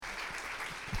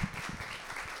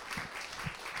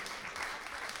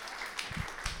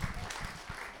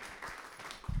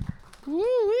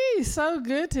so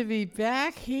good to be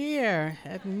back here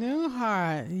at New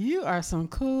Heart. You are some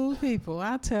cool people,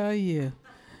 I tell you.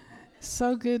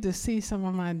 So good to see some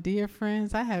of my dear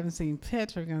friends. I haven't seen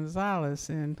Petra Gonzalez,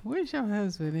 and where's your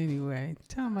husband anyway?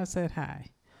 Tell him I said hi.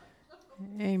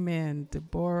 Amen.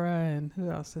 Deborah, and who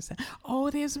else is that? Oh,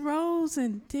 there's Rose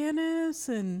and Dennis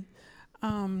and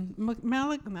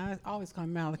Malachi. I always call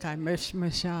him Malachi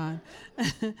Mashawn.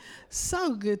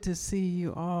 So good to see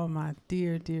you all, my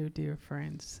dear, dear, dear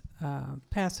friends.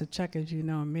 Pastor Chuck, as you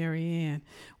know, and Mary Ann,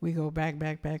 we go back.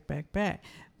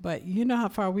 But you know how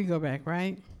far we go back,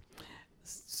 right?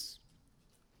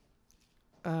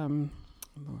 Lord.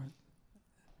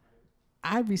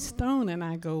 Ivy Stone and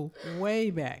I go way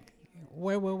back,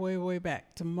 way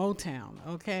back to Motown,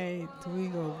 okay? We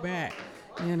go back,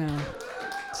 to,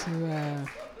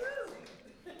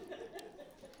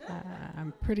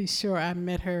 I'm pretty sure I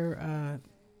met her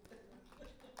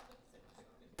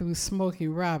through Smokey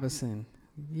Robinson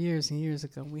years and years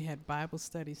ago. We had Bible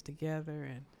studies together,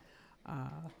 and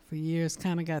for years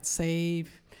kind of got saved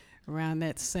around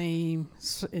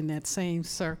in that same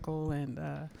circle, and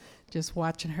just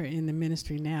watching her in the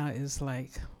ministry now is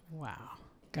like, wow,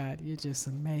 God, you're just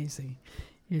amazing.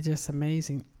 You're just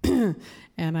amazing.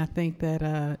 And I think that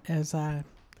as I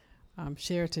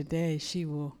share today, she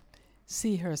will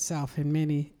see herself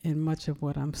in much of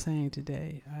what I'm saying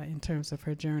today in terms of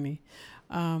her journey.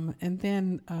 And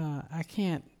then I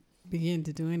can't begin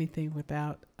to do anything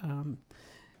without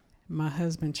my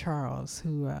husband, Charles,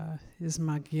 who is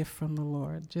my gift from the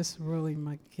Lord. Just really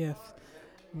my gift.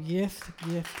 Gift.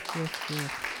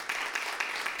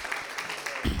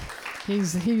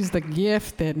 He's the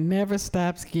gift that never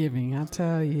stops giving, I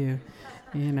tell you.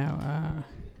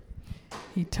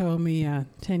 He told me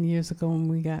 10 years ago when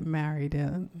we got married,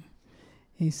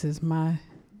 he says, my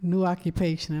new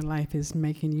occupation in life is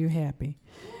making you happy.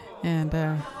 And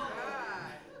I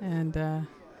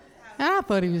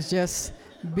thought he was just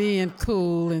being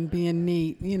cool and being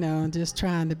neat, and just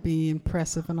trying to be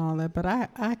impressive and all that. But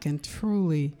I can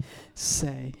truly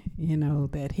say,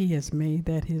 that he has made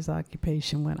that his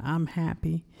occupation. When I'm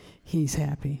happy, he's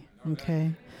happy,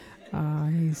 okay?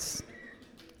 He's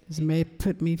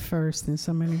put me first in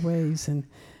so many ways, and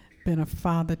been a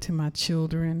father to my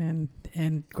children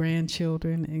and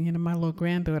grandchildren. And, my little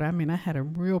granddaughter, I had a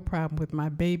real problem with my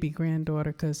baby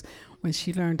granddaughter, because when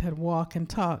she learned how to walk and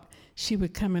talk, she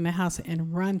would come in the house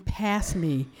and run past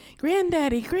me.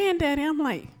 Granddaddy. I'm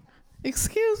like,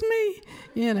 excuse me,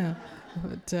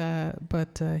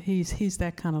 But he's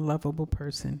that kind of lovable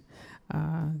person.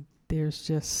 There's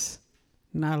just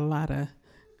not a lot of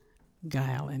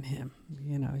guile in him.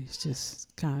 He's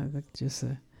just kind of just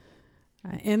a.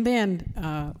 And then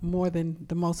more than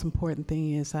the most important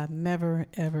thing is I've never,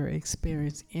 ever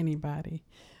experienced anybody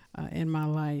in my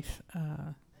life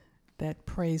that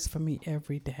prays for me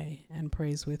every day and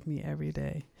prays with me every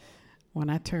day.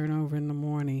 When I turn over in the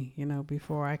morning,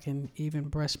 before I can even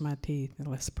brush my teeth,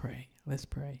 let's pray.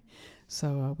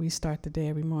 So we start the day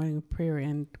every morning with prayer,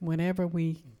 and whenever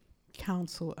we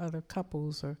counsel other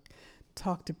couples or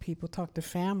talk to people, talk to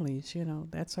families,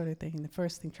 that sort of thing. And the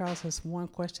first thing, Charles has one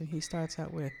question he starts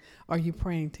out with: are you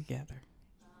praying together?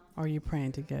 Are you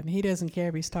praying together? And he doesn't care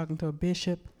if he's talking to a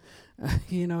bishop,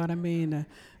 you know what I mean,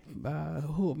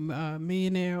 a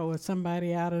millionaire or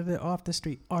somebody off the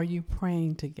street. Are you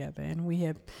praying together? And we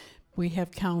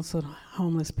have counseled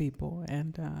homeless people,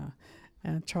 and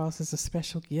Charles is a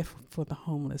special gift for the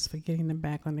homeless, for getting them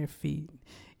back on their feet.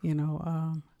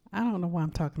 I don't know why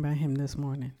I'm talking about him this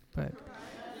morning, but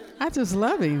I just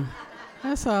love him.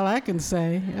 That's all I can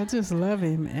say. I just love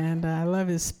him, and I love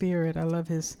his spirit. I love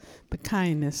the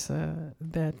kindness and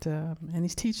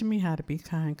he's teaching me how to be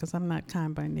kind, because I'm not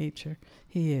kind by nature.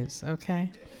 He is,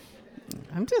 okay?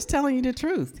 I'm just telling you the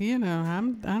truth,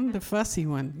 I'm the fussy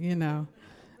one,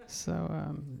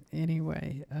 So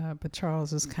anyway, but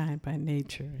Charles is kind by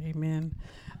nature, amen.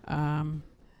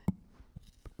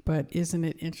 But isn't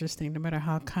it interesting, no matter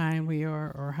how kind we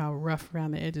are or how rough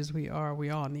around the edges we are,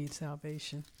 we all need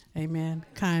salvation. Amen.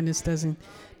 Kindness doesn't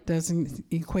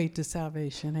equate to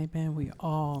salvation. Amen. We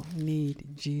all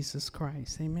need Jesus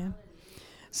Christ. Amen.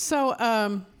 So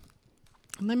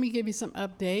let me give you some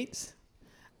updates.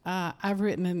 I've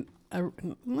written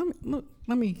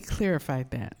let me clarify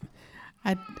that.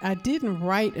 I didn't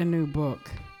write a new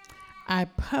book. I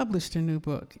published a new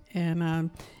book, and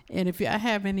if I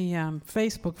have any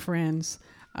Facebook friends,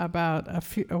 about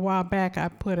a while back, I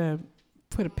put a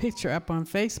picture up on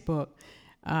Facebook.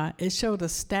 It showed a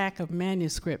stack of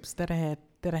manuscripts that I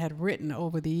had written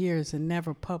over the years and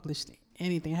never published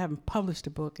anything. I haven't published a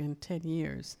book in 10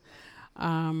 years.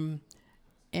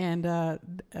 And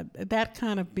that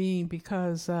kind of being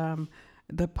because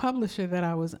the publisher that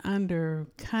I was under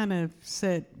kind of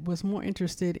was more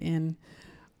interested in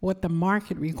what the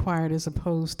market required as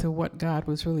opposed to what God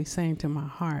was really saying to my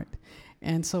heart.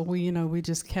 And so we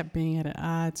just kept being at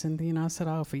odds, and I said,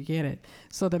 "Oh, forget it."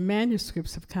 So the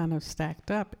manuscripts have kind of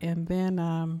stacked up, and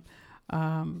then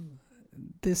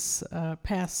this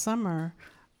past summer,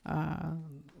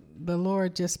 the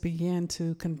Lord just began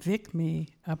to convict me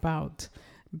about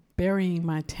burying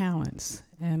my talents,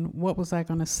 and what was I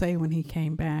going to say when He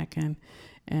came back,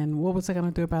 and what was I going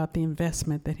to do about the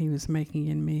investment that He was making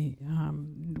in me?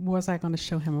 Was I going to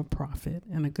show Him a profit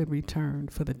and a good return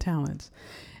for the talents?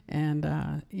 And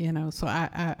so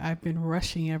I've been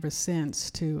rushing ever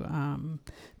since to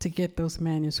get those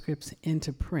manuscripts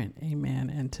into print, amen,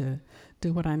 and to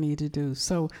do what I need to do.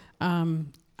 So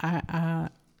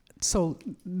so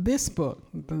this book,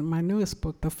 my newest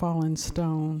book, The Fallen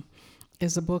Stone,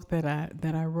 is a book that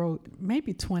I wrote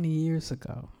maybe 20 years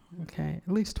ago. Okay,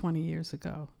 at least 20 years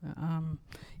ago.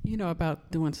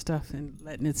 About doing stuff and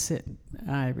letting it sit,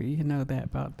 Ivory. You know that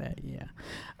about that, yeah.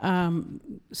 And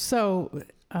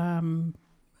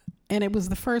it was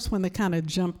the first one that kind of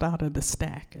jumped out of the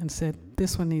stack and said,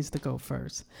 this one needs to go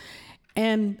first.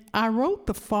 And I wrote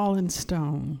The Fallen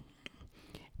Stone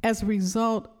as a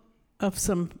result of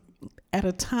at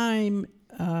a time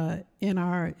in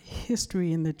our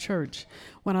history in the church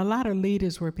when a lot of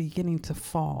leaders were beginning to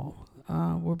fall.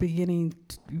 Were beginning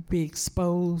to be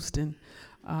exposed, and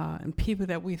people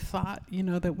that we thought,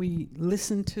 that we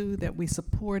listened to, that we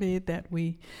supported, that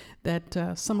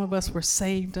some of us were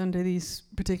saved under these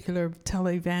particular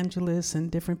televangelists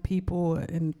and different people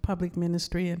in public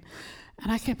ministry, and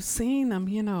I kept seeing them,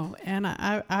 and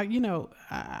I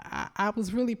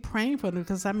was really praying for them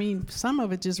because, some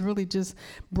of it just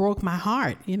broke my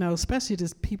heart, especially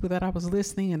just people that I was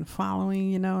listening and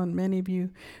following, and many of you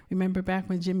remember back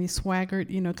when Jimmy Swaggart,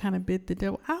 kind of bit the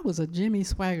devil. I was a Jimmy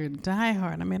Swaggart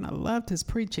diehard. I loved his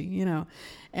preaching,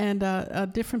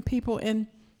 and different people. And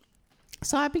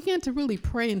so I began to really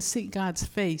pray and seek God's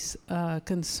face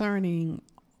concerning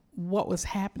what was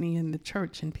happening in the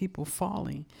church and people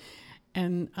falling.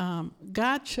 And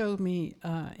God showed me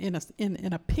in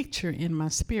a picture in my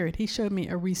spirit. He showed me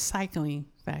a recycling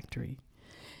factory,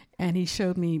 and He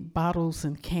showed me bottles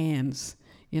and cans,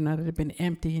 that had been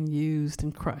empty and used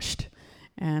and crushed,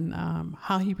 and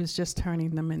how He was just turning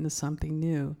them into something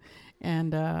new.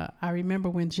 And I remember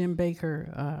when Jim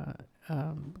Baker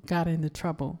got into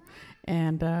trouble,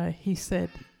 and he said,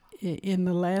 in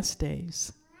the last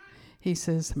days, he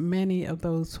says, many of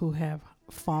those who have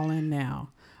fallen now,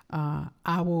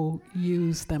 I will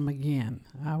use them again.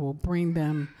 I will bring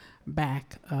them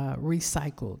back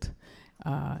recycled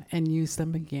and use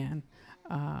them again.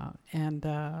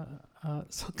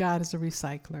 So God is a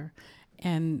recycler.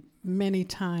 And many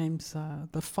times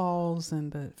the falls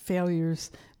and the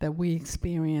failures that we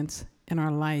experience in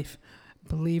our life,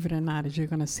 believe it or not, as you're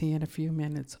going to see in a few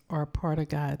minutes, are a part of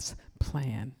God's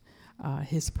plan,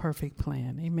 His perfect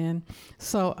plan. Amen.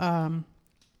 So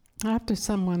after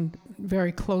someone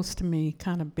very close to me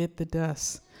kind of bit the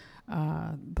dust,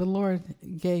 the Lord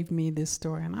gave me this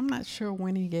story. And I'm not sure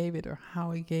when He gave it or how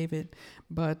He gave it,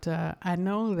 but I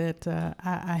know that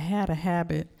I had a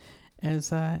habit,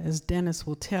 as Dennis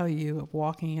will tell you, of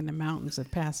walking in the mountains of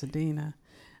Pasadena.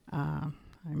 I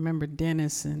remember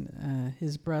Dennis and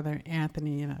his brother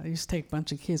Anthony, I used to take a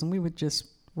bunch of kids, and we would just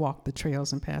walk the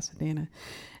trails in Pasadena.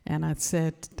 And I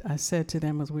said to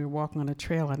them as we were walking on the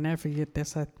trail, I'll never forget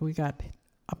this. We got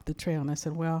up the trail, and I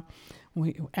said, well,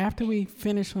 after we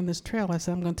finish on this trail, I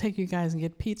said, I'm going to take you guys and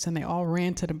get pizza. And they all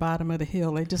ran to the bottom of the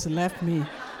hill. They just left me,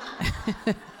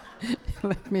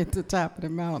 left me at the top of the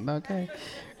mountain, okay?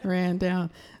 Ran down.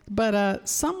 But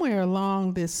somewhere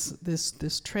along this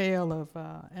trail of,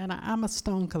 and I'm a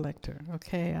stone collector,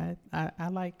 okay? I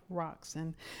like rocks,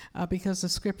 and because the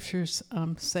scriptures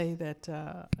say that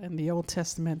in the Old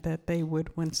Testament that they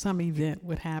would, when some event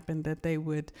would happen, that they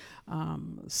would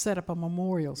set up a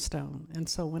memorial stone. And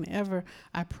so whenever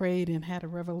I prayed and had a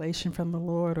revelation from the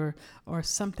Lord, or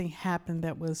something happened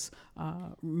that was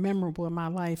memorable in my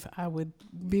life, I would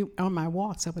be on my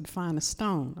walks, I would find a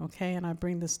stone, okay? And I'd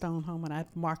bring the stone home, and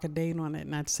I'd mark a date on it,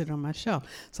 and I'd sit on my shelf.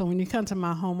 So when you come to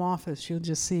my home office, you'll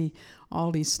just see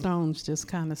all these stones just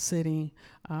kind of sitting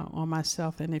on my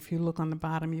shelf. And if you look on the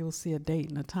bottom, you'll see a date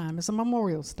and a time. It's a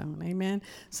memorial stone, amen?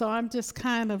 So I'm just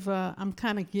kind of, I'm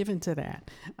kind of given to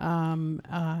that. And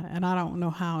I don't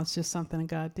know how, it's just something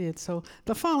God did. So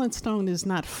the fallen stone is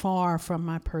not far from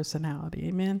my personality,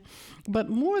 amen? But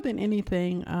more than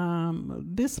anything,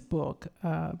 this book,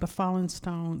 The Fallen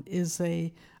Stone, is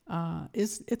a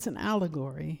it's an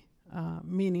allegory,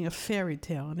 meaning a fairy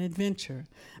tale, an adventure,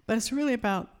 but it's really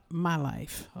about my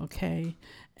life, okay,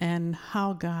 and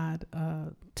how God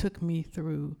took me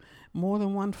through more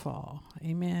than one fall,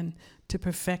 amen, to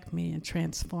perfect me and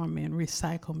transform me and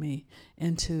recycle me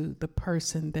into the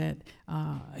person that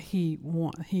He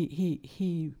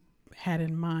had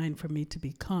in mind for me to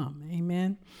become,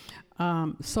 amen.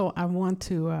 So I want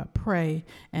to pray,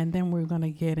 and then we're going to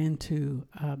get into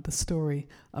the story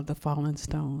of the fallen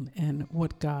stone and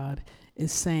what God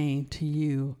is saying to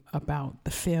you about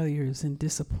the failures and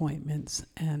disappointments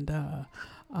and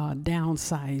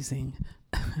downsizing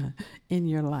in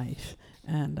your life,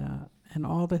 and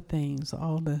all the things,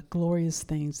 all the glorious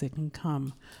things that can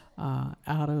come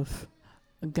out of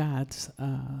God's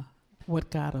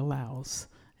what God allows,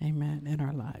 amen, in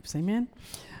our lives, amen.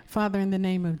 Father, in the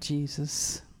name of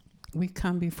Jesus, we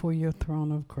come before your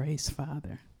throne of grace,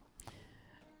 Father.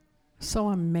 So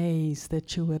amazed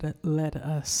that you would let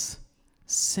us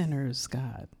sinners,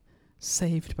 God,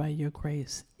 saved by your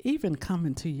grace, even come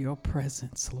into your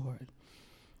presence, Lord.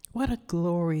 What a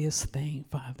glorious thing,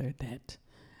 Father, that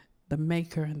the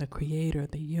maker and the creator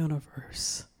of the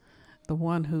universe, the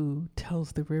one who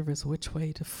tells the rivers which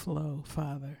way to flow,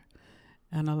 Father,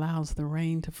 and allows the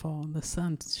rain to fall and the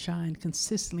sun to shine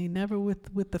consistently, never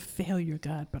with the failure,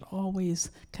 God, but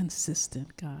always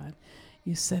consistent, God.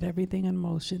 You set everything in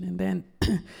motion, and then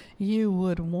you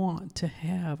would want to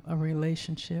have a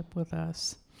relationship with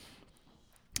us.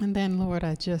 And then, Lord,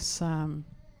 I just,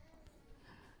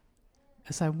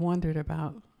 as I wondered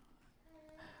about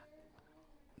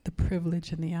the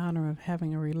privilege and the honor of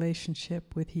having a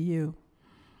relationship with you,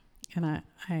 and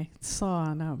I saw,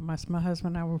 and my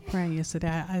husband and I were praying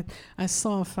yesterday, I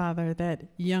saw, Father, that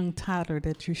young toddler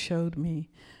that you showed me,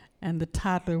 and the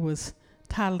toddler was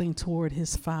toddling toward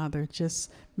his father,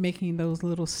 just making those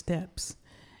little steps.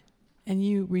 And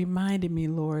you reminded me,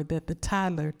 Lord, that the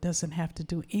toddler doesn't have to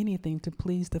do anything to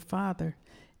please the Father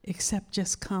except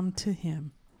just come to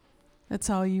him. That's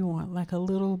all you want, like a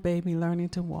little baby learning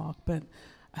to walk, but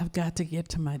I've got to get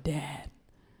to my dad.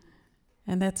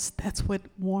 And that's what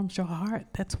warms your heart.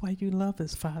 That's why you love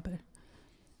us, Father.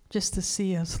 Just to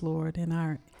see us, Lord, in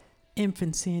our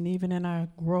infancy and even in our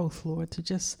growth, Lord, to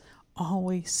just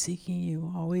always seeking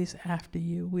you, always after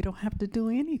you. We don't have to do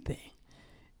anything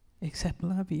except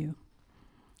love you.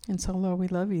 And so, Lord, we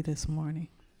love you this morning.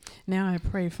 Now I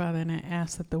pray, Father, and I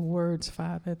ask that the words,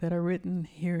 Father, that are written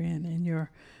herein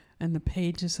in the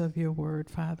pages of your word,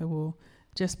 Father, will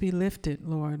just be lifted,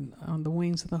 Lord, on the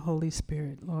wings of the Holy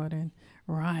Spirit, Lord, and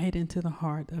ride into the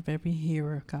heart of every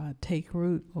hearer, God. Take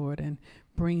root, Lord, and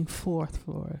bring forth,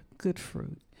 Lord, good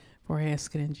fruit. For I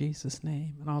ask it in Jesus'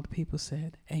 name. And all the people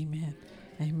said, amen.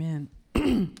 Amen.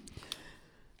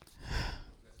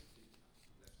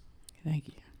 Thank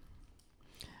you.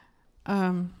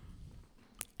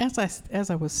 As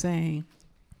I was saying,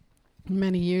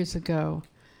 many years ago,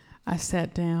 I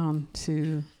sat down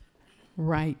to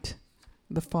write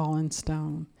The Fallen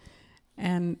Stone.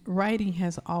 And writing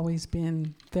has always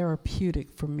been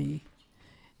therapeutic for me.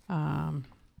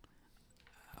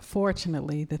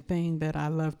 Fortunately, the thing that I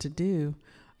love to do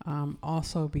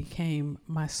also became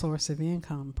my source of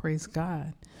income, praise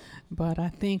God. But I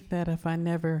think that if I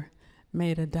never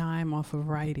made a dime off of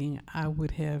writing, I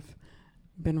would have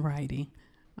been writing.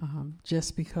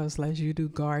 Just because, as you do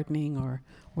gardening or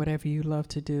whatever you love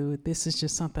to do, this is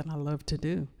just something I love to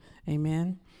do.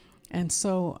 Amen. And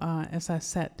so as I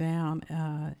sat down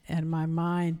and my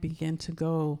mind began to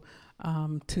go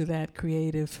to that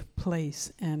creative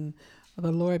place, and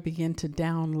the Lord began to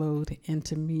download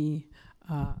into me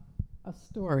a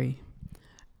story.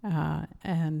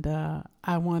 And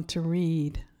I want to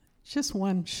read just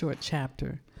one short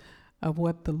chapter of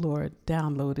what the Lord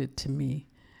downloaded to me,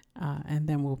 and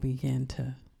then we'll begin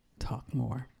to talk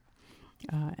more.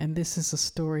 And this is a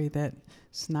story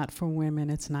that's not for women,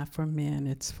 it's not for men,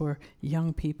 it's for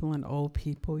young people and old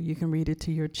people. You can read it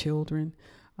to your children.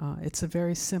 It's a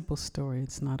very simple story.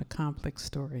 It's not a complex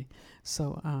story.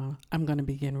 So I'm going to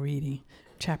begin reading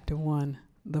chapter 1,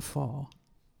 The Fall.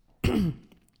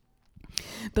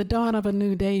 The dawn of a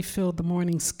new day filled the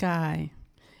morning sky,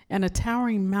 and a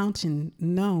towering mountain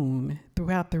known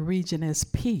throughout the region as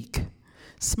Peak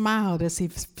smiled as he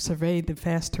surveyed the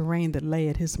vast terrain that lay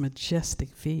at his majestic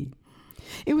feet.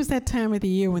 It was that time of the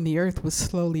year when the earth was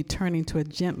slowly turning to a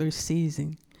gentler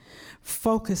season,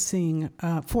 forcing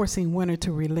winter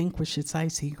to relinquish its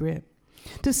icy grip.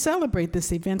 To celebrate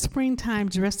this event, springtime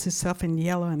dressed itself in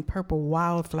yellow and purple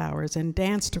wildflowers and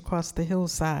danced across the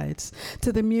hillsides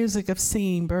to the music of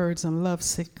singing birds and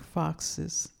lovesick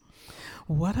foxes.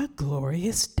 What a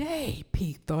glorious day,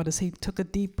 Peak thought as he took a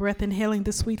deep breath, inhaling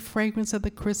the sweet fragrance of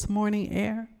the crisp morning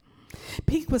air.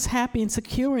 Peak was happy and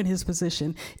secure in his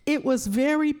position. It was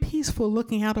very peaceful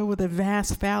looking out over the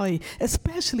vast valley,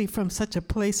 especially from such a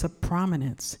place of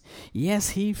prominence.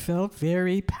 Yes, he felt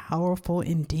very powerful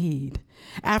indeed.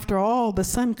 After all, the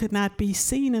sun could not be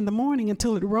seen in the morning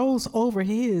until it rose over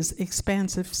his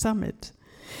expansive summit.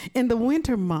 In the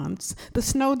winter months, the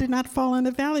snow did not fall in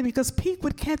the valley because Peak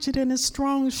would catch it in his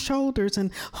strong shoulders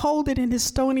and hold it in his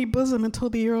stony bosom until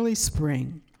the early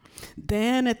spring.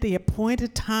 Then, at the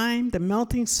appointed time, the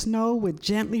melting snow would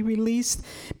gently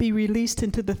be released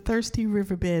into the thirsty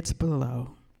riverbeds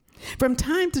below. From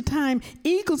time to time,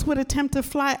 eagles would attempt to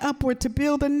fly upward to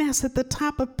build a nest at the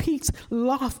top of Peak's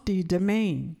lofty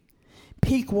domain.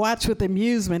 Peak watched with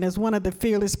amusement as one of the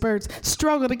fearless birds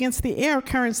struggled against the air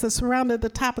currents that surrounded the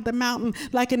top of the mountain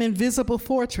like an invisible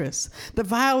fortress. The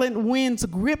violent winds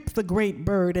gripped the great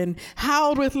bird and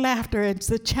howled with laughter as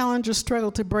the challenger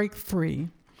struggled to break free.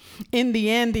 In the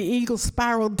end, the eagle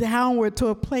spiraled downward to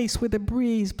a place where the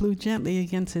breeze blew gently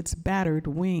against its battered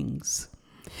wings.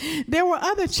 There were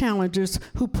other challengers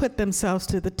who put themselves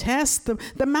to the test.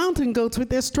 The mountain goats, with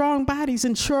their strong bodies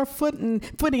and sure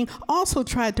footing, also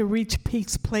tried to reach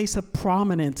Peak's place of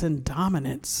prominence and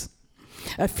dominance.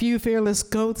 A few fearless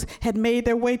goats had made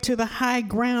their way to the high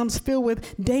grounds filled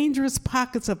with dangerous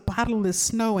pockets of bottomless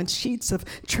snow and sheets of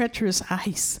treacherous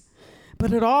ice.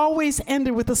 But it always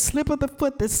ended with a slip of the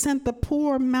foot that sent the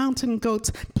poor mountain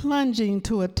goats plunging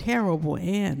to a terrible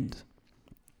end.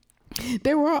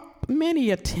 There were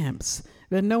many attempts,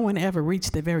 but no one ever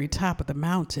reached the very top of the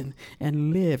mountain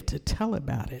and lived to tell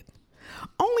about it.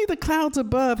 Only the clouds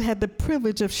above had the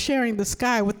privilege of sharing the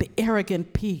sky with the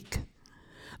arrogant Peak.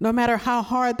 No matter how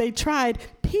hard they tried,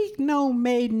 Peak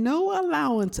made no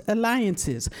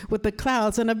alliances with the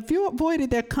clouds and avoided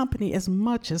their company as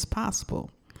much as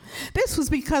possible. This was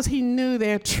because he knew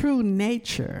their true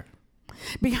nature.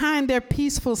 Behind their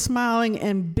peaceful, smiling,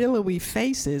 and billowy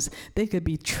faces, they could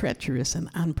be treacherous and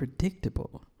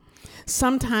unpredictable.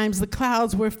 Sometimes the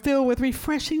clouds were filled with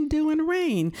refreshing dew and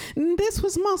rain, and this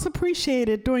was most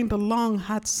appreciated during the long,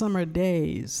 hot summer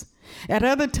days. At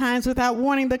other times, without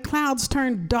warning, the clouds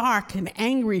turned dark and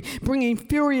angry, bringing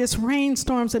furious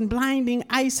rainstorms and blinding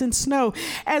ice and snow.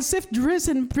 As if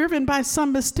driven by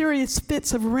some mysterious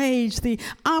fits of rage, the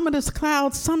ominous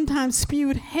clouds sometimes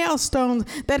spewed hailstones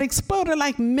that exploded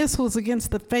like missiles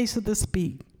against the face of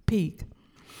the Peak.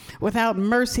 Without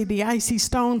mercy, the icy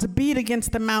stones beat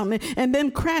against the mountain and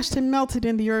then crashed and melted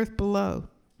in the earth below.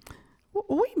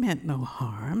 We meant no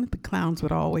harm, the clouds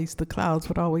would always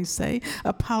say,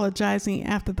 apologizing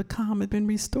after the calm had been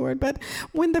restored. But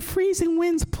when the freezing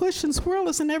winds push and swirl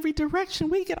us in every direction,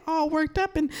 we get all worked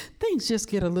up and things just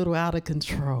get a little out of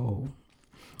control.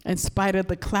 In spite of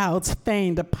the clouds'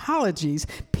 feigned apologies,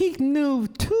 Peak knew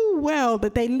too well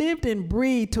that they lived and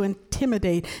breathed to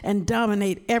intimidate and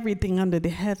dominate everything under the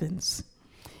heavens.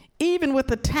 Even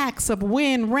with attacks of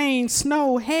wind, rain,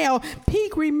 snow, hail,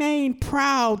 Peak remained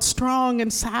proud, strong,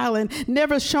 and silent,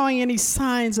 never showing any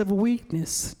signs of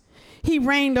weakness. He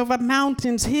reigned over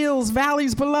mountains, hills,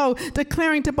 valleys below,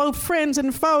 declaring to both friends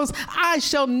and foes, "I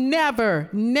shall never,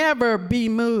 never be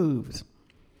moved."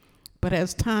 But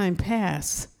as time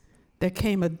passed, there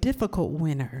came a difficult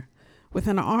winter with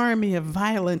an army of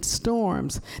violent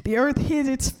storms. The earth hid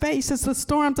its face as the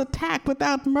storms attacked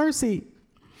without mercy.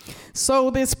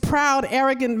 "So this proud,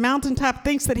 arrogant mountaintop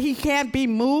thinks that he can't be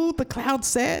moved," the clouds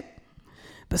said.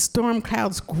 The storm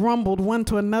clouds grumbled one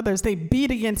to another as they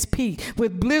beat against Peak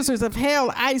with blizzards of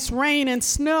hail, ice, rain, and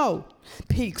snow.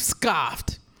 Peak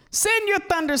scoffed. "Send your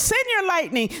thunder, send your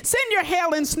lightning, send your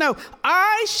hail and snow.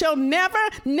 I shall never,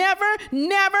 never,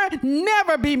 never,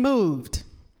 never be moved.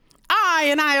 I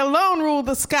and I alone rule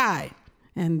the sky,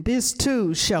 and this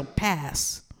too shall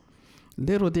pass."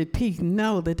 Little did Peak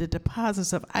know that the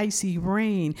deposits of icy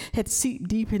rain had seeped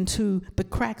deep into the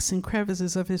cracks and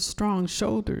crevices of his strong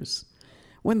shoulders.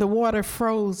 When the water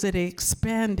froze, it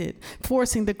expanded,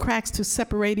 forcing the cracks to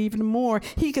separate even more.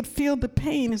 He could feel the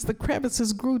pain as the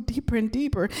crevices grew deeper and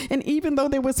deeper. And even though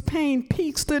there was pain,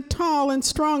 Peak stood tall and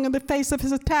strong in the face of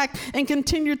his attack and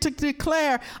continued to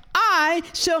declare, "I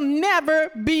shall never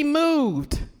be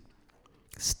moved."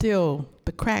 Still,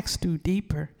 the cracks grew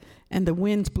deeper, and the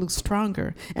winds blew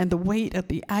stronger, and the weight of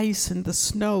the ice and the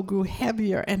snow grew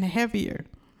heavier and heavier.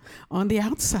 On the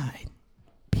outside,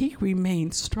 Peak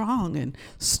remained strong and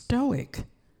stoic,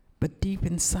 but deep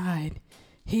inside,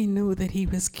 he knew that he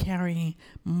was carrying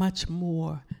much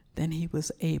more than he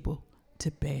was able to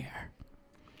bear.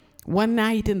 One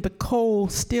night in the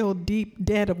cold, still deep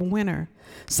dead of winter,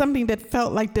 something that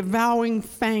felt like devouring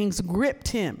fangs gripped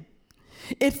him.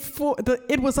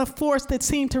 It was a force that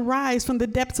seemed to rise from the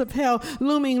depths of hell,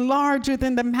 looming larger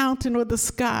than the mountain or the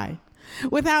sky.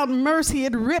 Without mercy,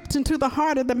 it ripped into the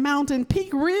heart of the mountain.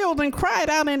 Peak reeled and cried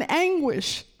out in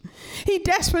anguish. He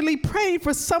desperately prayed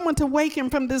for someone to wake him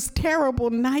from this terrible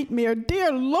nightmare.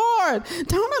 Dear Lord,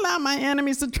 don't allow my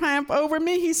enemies to triumph over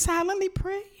me, he silently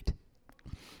prayed.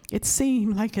 It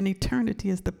seemed like an eternity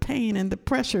as the pain and the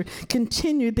pressure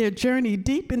continued their journey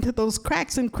deep into those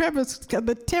cracks and crevices of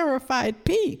the terrified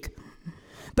Peak.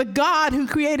 The God who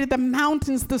created the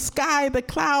mountains, the sky, the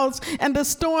clouds, and the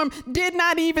storm did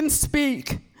not even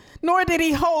speak, nor did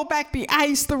he hold back the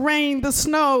ice, the rain, the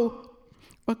snow,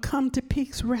 or come to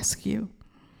Peak's rescue.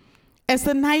 As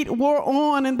the night wore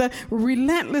on and the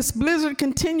relentless blizzard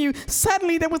continued,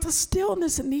 suddenly there was a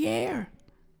stillness in the air.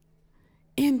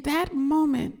 In that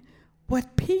moment,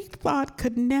 what Peak thought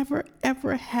could never,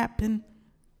 ever happen,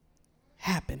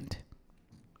 happened.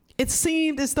 It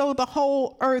seemed as though the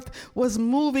whole earth was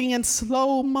moving in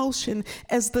slow motion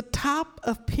as the top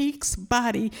of Peak's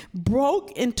body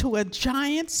broke into a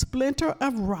giant splinter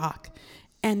of rock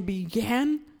and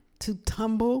began to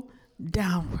tumble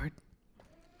downward.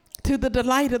 To the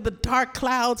delight of the dark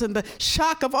clouds and the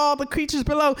shock of all the creatures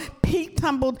below, Peak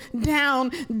tumbled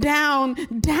down, down,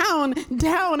 down,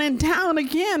 down, and down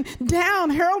again,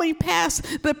 down, hurling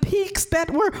past the peaks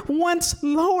that were once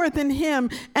lower than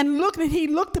him, and he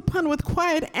looked upon with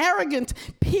quiet arrogance.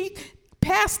 Peak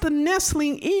past the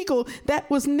nestling eagle that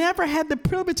was never had the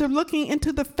privilege of looking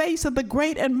into the face of the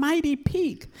great and mighty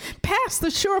Peak, past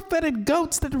the sure-footed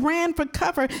goats that ran for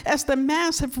cover as the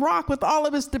massive rock with all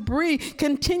of its debris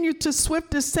continued to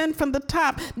swift descent from the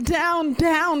top, down,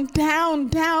 down, down,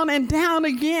 down, and down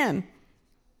again.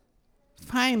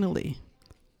 Finally,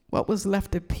 what was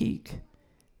left of Peak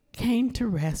came to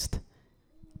rest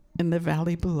in the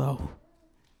valley below,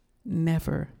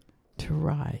 never to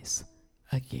rise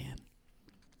again.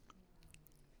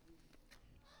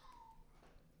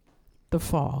 The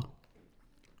fall.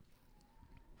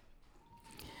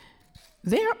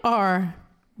 There are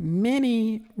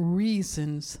many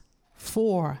reasons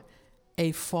for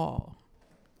a fall,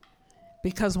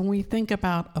 because when we think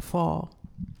about a fall,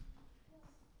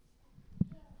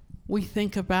 we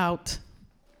think about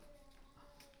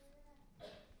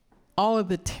all of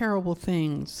the terrible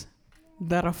things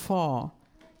that a fall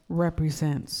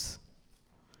represents.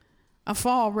 A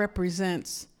fall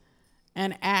represents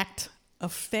an act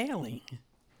of failing.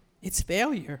 It's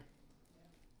failure.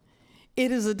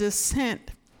 It is a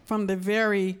descent from a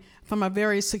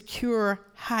very secure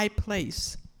high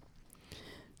place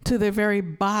to the very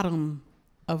bottom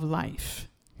of life.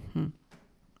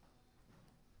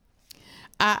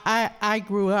 I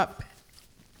grew up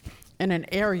in an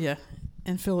area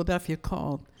in Philadelphia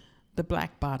called the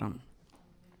Black Bottom.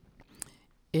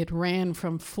 It ran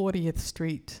from 40th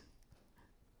Street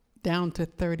down to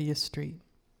 30th Street.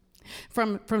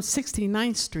 From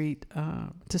 69th Street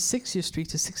to 60th Street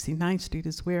to 69th Street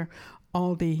is where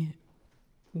all the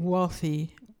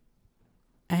wealthy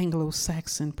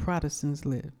Anglo-Saxon Protestants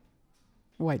live,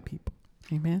 white people,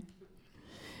 amen?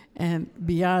 And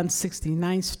beyond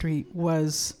 69th Street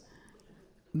was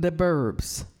the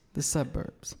burbs, the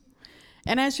suburbs.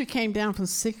 And as you came down from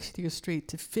 60th Street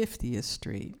to 50th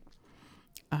Street,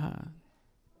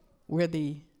 where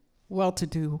the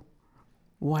well-to-do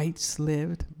whites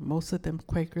lived, most of them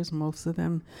Quakers, most of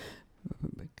them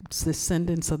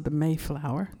descendants of the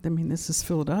Mayflower. I mean, this is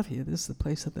Philadelphia. This is the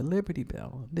place of the Liberty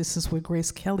Bell. This is where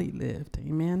Grace Kelly lived,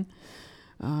 amen,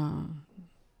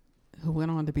 who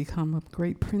went on to become a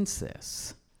great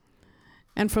princess.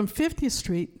 And from 50th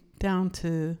Street down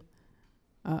to,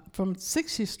 from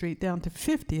 60th Street down to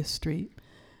 50th Street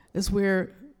is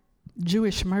where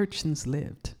Jewish merchants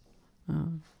lived.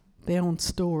 They owned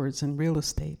stores and real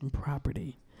estate and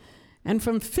property. And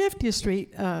from 50th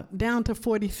Street down to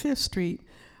 45th Street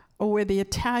are where the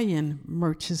Italian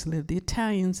merchants lived. The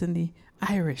Italians and the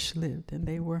Irish lived, and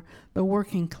they were the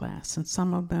working class. And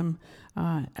some of them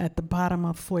at the bottom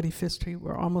of 45th Street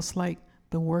were almost like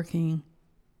the working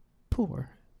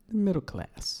poor, the middle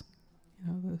class,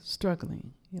 the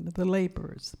struggling, the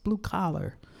laborers, the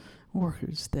blue-collar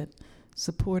workers that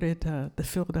supported the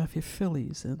Philadelphia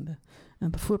Phillies and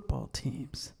the football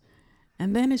teams.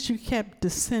 And then as you kept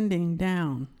descending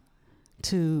down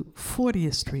to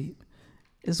 40th Street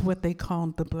is what they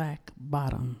called the Black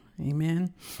Bottom,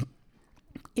 amen?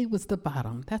 It was the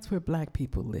bottom. That's where black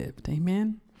people lived,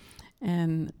 amen?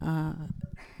 And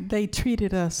they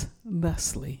treated us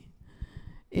thusly.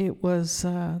 It was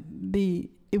the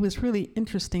it was really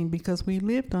interesting because we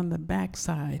lived on the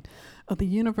backside of the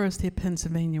University of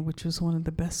Pennsylvania, which was one of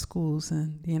the best schools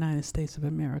in the United States of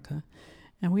America.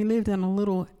 And we lived in a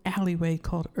little alleyway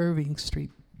called Irving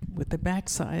Street, with the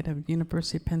backside of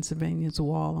University of Pennsylvania's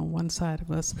wall on one side of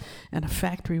us and a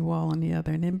factory wall on the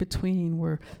other. And in between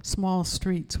were small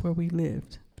streets where we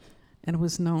lived. And it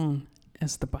was known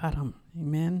as the Bottom.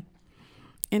 Amen.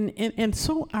 And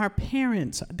so our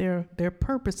parents, their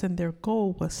purpose and their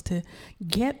goal was to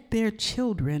get their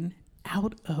children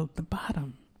out of the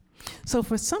bottom. So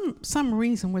for some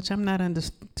reason, which I'm not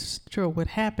sure what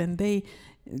happened, they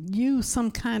used some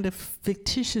kind of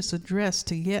fictitious address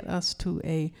to get us to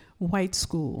a white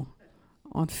school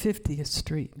on 50th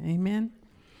Street. Amen.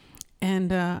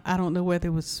 And I don't know whether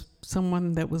it was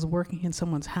someone that was working in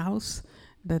someone's house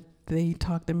that they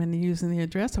talked them into using the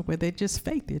address, or whether they just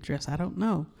faked the address. I don't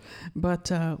know.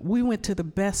 But we went to the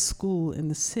best school in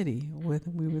the city. We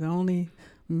were the only,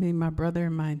 me, my brother,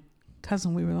 and my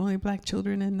cousin, we were the only black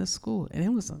children in the school. And it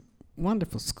was a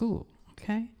wonderful school,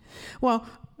 okay? Well,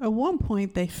 at one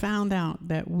point, they found out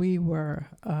that we were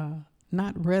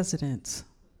not residents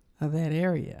of that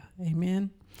area, amen?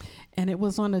 And it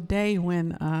was on a day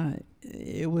when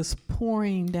it was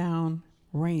pouring down,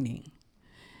 raining.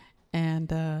 And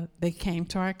they came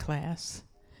to our class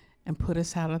and put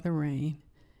us out of the rain.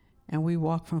 And we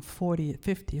walked from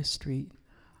 50th Street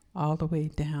all the way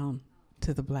down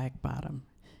to the Black Bottom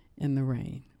in the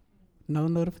rain. No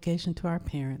notification to our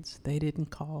parents. They didn't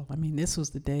call. I mean, this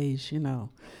was the days,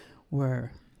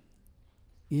 where,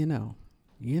 you know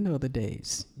the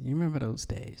days. You remember those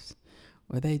days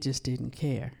where they just didn't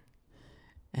care.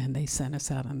 And they sent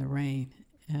us out in the rain.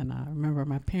 And I remember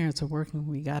my parents were working. When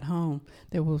we got home,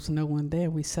 there was no one there.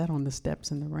 We sat on the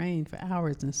steps in the rain for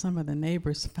hours, and some of the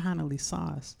neighbors finally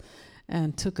saw us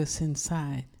and took us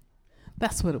inside.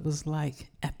 That's what it was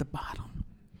like at the bottom.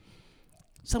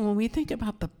 So when we think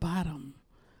about the bottom,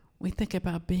 we think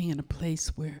about being in a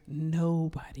place where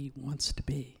nobody wants to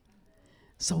be.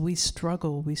 So we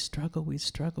struggle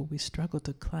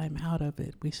to climb out of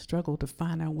it. We struggle to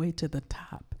find our way to the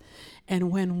top.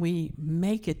 And when we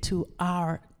make it to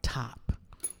our top,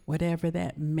 whatever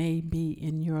that may be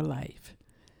in your life,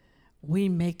 we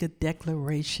make a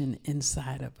declaration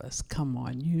inside of us. Come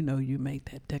on, you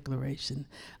make that declaration.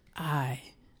 I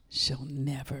shall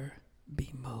never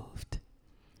be moved.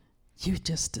 You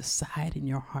just decide in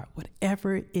your heart,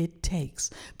 whatever it takes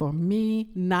for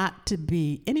me not to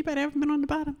be. Anybody ever been on the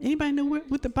bottom? Anybody know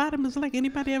what the bottom is like?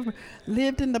 Anybody ever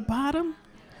lived in the bottom?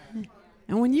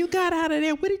 And when you got out of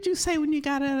there, what did you say when you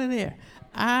got out of there?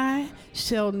 I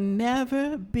shall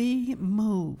never be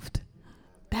moved.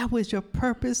 That was your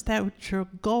purpose. That was your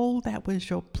goal. That was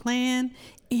your plan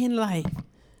in life,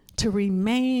 to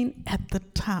remain at the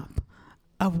top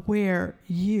of where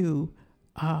you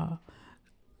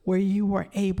were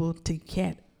able to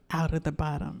get out of the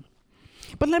bottom.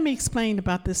 But let me explain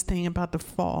about this thing about the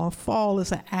fall. Fall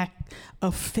is an act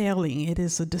of failing. It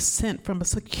is a descent from a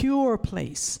secure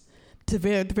place to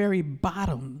the very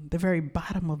bottom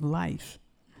of life.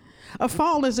 A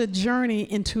fall is a journey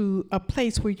into a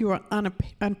place where you are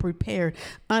unprepared,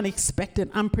 unexpected,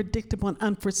 unpredictable, and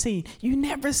unforeseen. You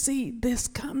never see this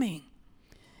coming.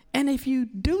 And if you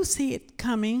do see it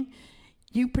coming,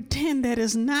 you pretend that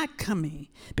it's not coming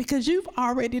because you've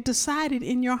already decided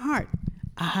in your heart,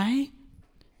 I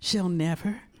shall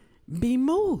never be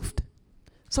moved.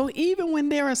 So even when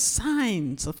there are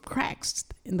signs of cracks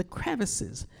in the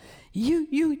crevices,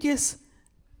 you just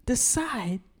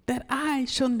decide that I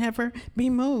shall never be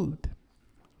moved.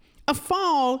 A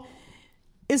fall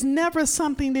is never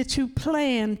something that you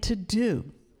plan to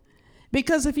do.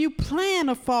 Because if you plan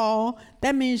a fall,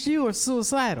 that means you are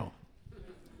suicidal.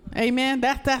 Amen.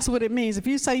 That's what it means. If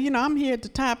you say, I'm here at the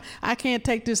top, I can't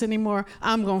take this anymore,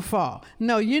 I'm going to fall.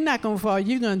 No, you're not going to fall.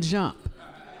 You're going to jump.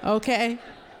 Okay?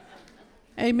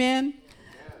 Amen.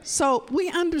 So we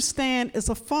understand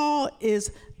a fall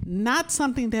is not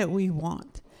something that we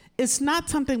want. It's not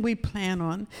something we plan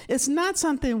on. It's not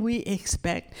something we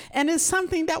expect. And it's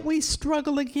something that we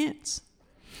struggle against.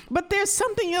 But there's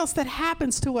something else that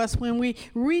happens to us when we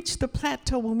reach the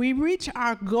plateau, when we reach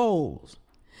our goals.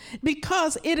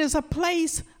 Because it is a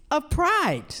place of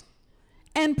pride.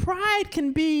 And pride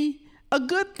can be a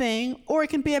good thing or it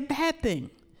can be a bad thing.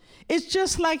 It's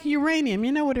just like uranium.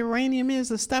 You know what uranium is?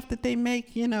 The stuff that they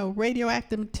make,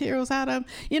 radioactive materials out of.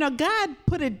 God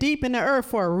put it deep in the earth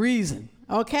for a reason,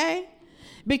 okay?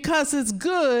 Because it's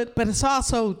good, but it's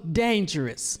also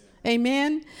dangerous.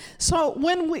 Amen? So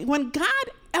when God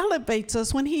elevates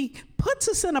us, when he puts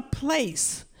us in a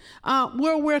place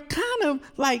where we're kind of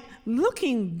like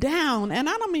looking down, and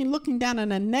I don't mean looking down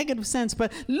in a negative sense,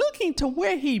 but looking to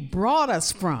where he brought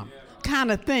us from,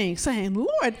 kind of thing, saying,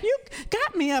 Lord, you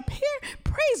got me up here.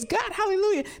 Praise God,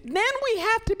 hallelujah. Then we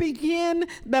have to begin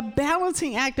the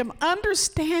balancing act of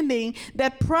understanding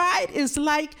that pride is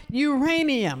like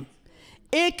uranium.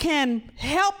 It can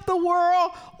help the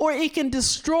world or it can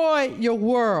destroy your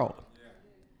world,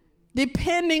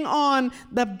 depending on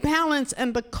the balance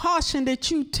and the caution that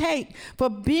you take for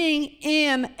being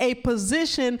in a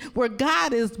position where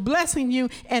God is blessing you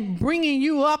and bringing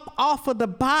you up off of the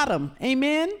bottom.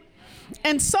 Amen?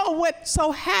 And so what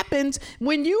so happens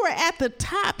when you are at the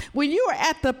top, when you are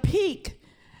at the peak,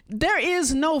 there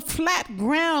is no flat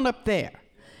ground up there.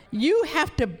 You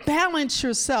have to balance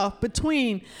yourself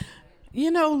between,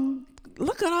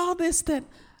 look at all this that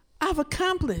I've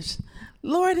accomplished.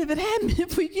 Lord, if it hadn't been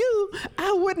for you,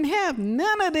 I wouldn't have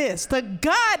none of this. To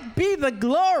God be the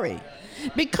glory.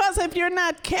 Because if you're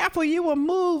not careful, you will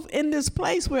move in this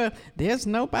place where there's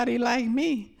nobody like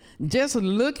me. Just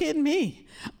look at me.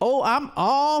 Oh, I'm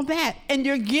all that. And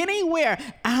you're getting where?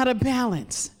 Out of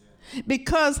balance.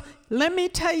 Because let me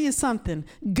tell you something.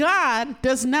 God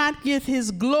does not give his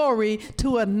glory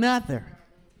to another.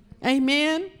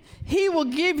 Amen. He will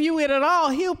give you it at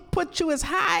all. He'll put you as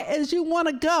high as you want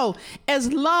to go,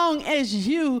 as long as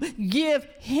you give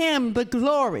him the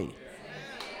glory.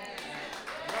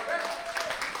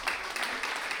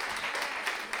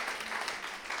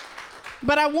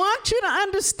 But I want you to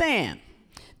understand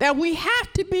that we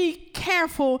have to be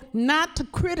careful not to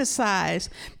criticize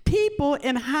people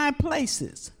in high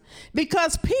places,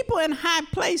 because people in high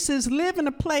places live in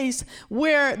a place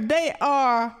where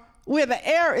where the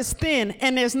air is thin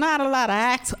and there's not a lot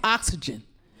of oxygen.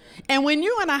 And when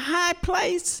you're in a high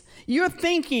place, your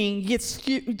thinking gets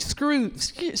skewed.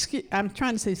 I'm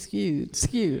trying to say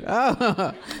skewed.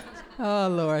 Oh, oh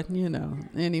Lord,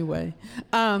 anyway.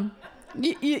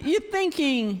 Your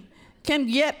thinking can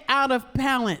get out of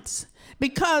balance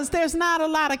because there's not a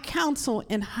lot of counsel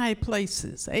in high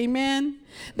places. Amen?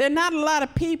 There are not a lot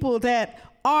of people that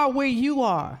are where you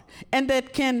are and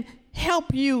that can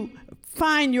help you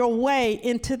find your way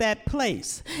into that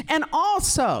place. And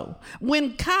also,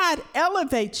 when God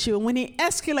elevates you, when he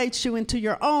escalates you into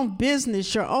your own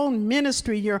business, your own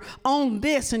ministry, your own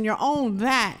this and your own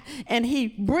that, and he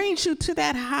brings you to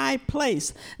that high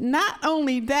place, not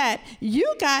only that,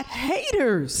 you got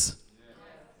haters.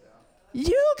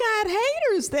 You got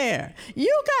haters there.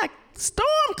 You got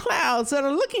storm clouds that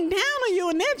are looking down on you,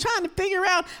 and they're trying to figure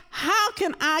out, how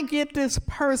can I get this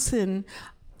person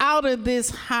out of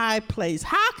this high place?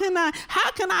 How can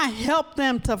I help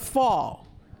them to fall?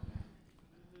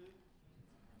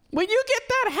 When you get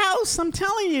that house, I'm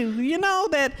telling you,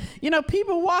 that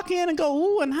people walk in and go,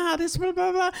 ooh, and how this, blah,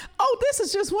 blah, blah. Oh, this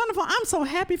is just wonderful. I'm so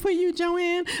happy for you,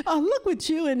 Joanne. Look with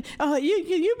you. And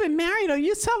you've been married, or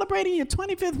you're celebrating your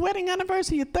 25th wedding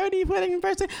anniversary, your 30th wedding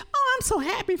anniversary. Oh, I'm so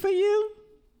happy for you.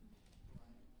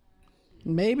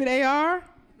 Maybe they are.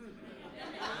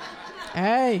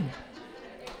 Hey.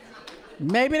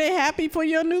 Maybe they're happy for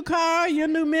your new car, your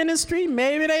new ministry.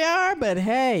 Maybe they are, but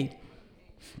hey.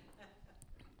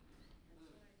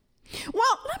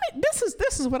 Well,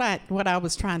 this is what I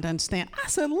was trying to understand. I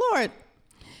said, Lord,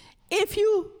 if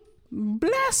you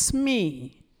bless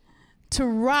me to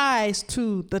rise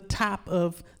to the top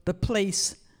of the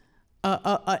place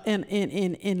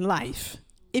in life,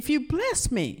 if you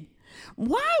bless me,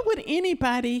 why would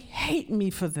anybody hate me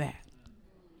for that?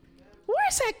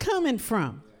 Where's that coming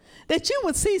from? That you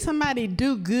would see somebody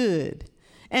do good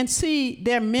and see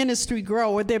their ministry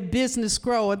grow or their business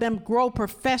grow or them grow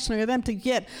professionally or them to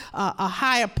get a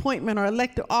high appointment or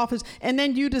elected office, and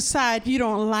then you decide you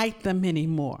don't like them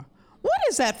anymore. What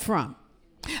is that from?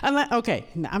 Okay,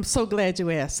 I'm so glad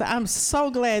you asked. I'm so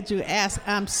glad you asked.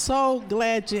 I'm so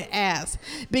glad you asked,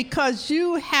 because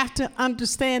you have to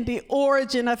understand the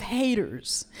origin of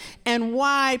haters and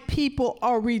why people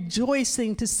are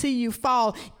rejoicing to see you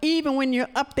fall, even when you're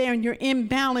up there and you're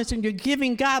imbalanced and you're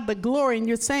giving God the glory and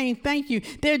you're saying thank you.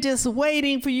 They're just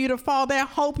waiting for you to fall. They're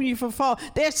hoping you to fall.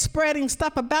 They're spreading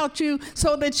stuff about you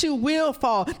so that you will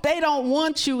fall. They don't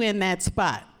want you in that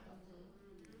spot.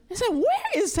 I said, where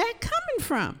is that coming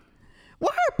from? Why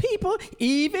are people,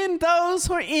 even those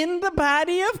who are in the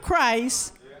body of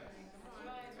Christ,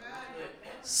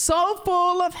 so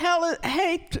full of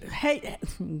hate,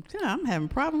 I'm having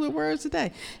problems with words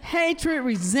today. Hatred,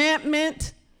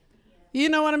 resentment, you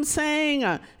know what I'm saying?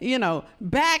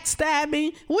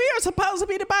 Backstabbing. We are supposed to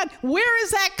be the body. Where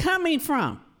is that coming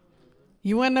from?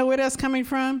 You want to know where that's coming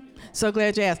from? So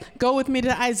glad you asked. Go with me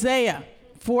to Isaiah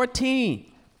 14.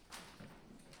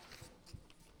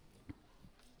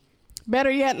 Better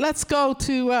yet, let's go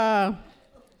to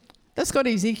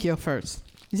Ezekiel first.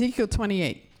 Ezekiel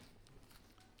 28.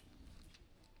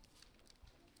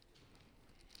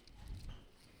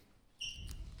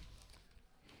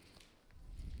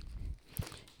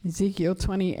 Ezekiel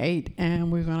 28, and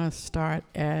we're going to start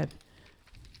at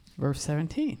verse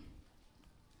 17.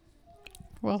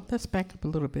 Well, let's back up a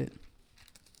little bit.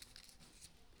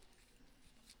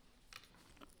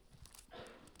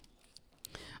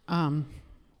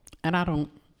 And I don't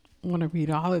want to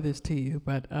read all of this to you,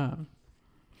 but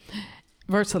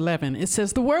verse 11, it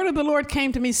says, "The word of the Lord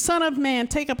came to me, Son of man,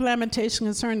 take up lamentation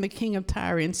concerning the king of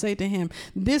Tyre and say to him,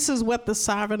 this is what the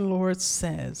sovereign Lord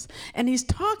says." And he's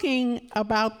talking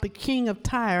about the king of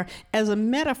Tyre as a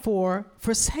metaphor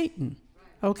for Satan.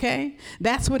 Okay?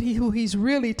 That's who he's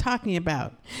really talking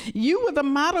about. "You were the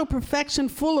model perfection,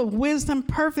 full of wisdom,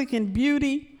 perfect in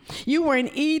beauty. You were in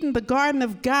Eden, the garden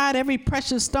of God. Every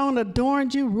precious stone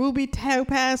adorned you: ruby,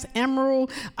 topaz,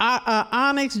 emerald,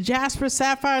 onyx, jasper,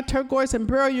 sapphire, turquoise, and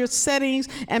beryl. Your settings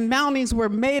and mountings were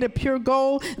made of pure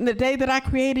gold. In the day that I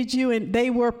created you, and they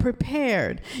were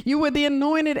prepared. You were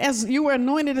anointed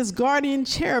as guardian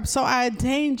cherub. So I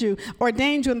ordained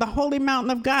you in the holy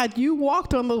mountain of God. You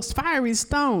walked on those fiery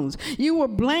stones. You were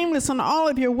blameless in all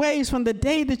of your ways from the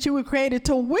day that you were created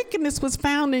till wickedness was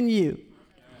found in you.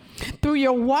 Through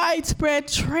your widespread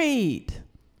trade."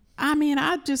 I mean,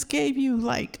 I just gave you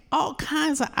like all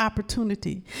kinds of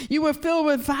opportunity. "You were filled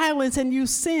with violence and you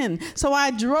sinned. So I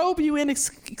drove you in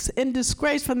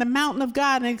disgrace from the mountain of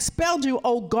God and expelled you,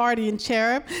 O guardian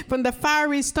cherub, from the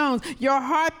fiery stones. Your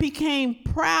heart became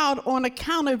proud on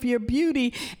account of your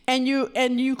beauty, and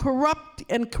you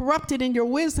corrupted in your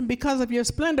wisdom because of your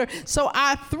splendor. So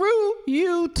I threw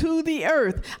you to the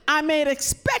earth. I made a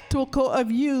spectacle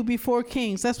of you before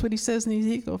kings." That's what he says in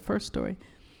Ezekiel, first story.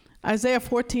 Isaiah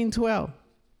 14:12.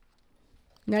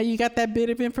 Now you got that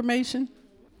bit of information?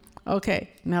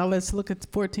 Okay, now let's look at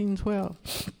 14:12.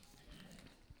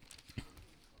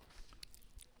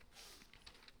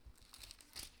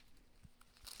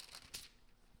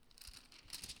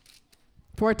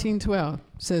 14:12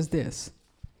 says this: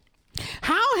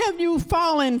 "How have you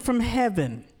fallen from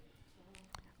heaven,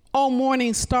 O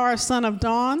morning star, son of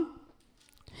dawn?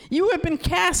 You have been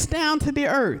cast down to the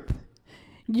earth.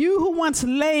 You who once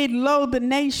laid low the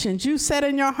nations, you said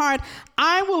in your heart,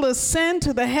 I will ascend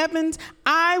to the heavens.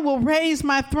 I will raise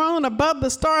my throne above the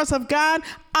stars of God.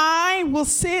 I will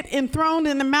sit enthroned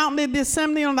in the mountain of the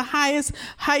assembly on the highest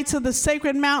heights of the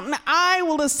sacred mountain. I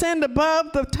will ascend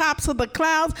above the tops of the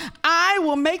clouds. I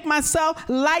will make myself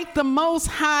like the Most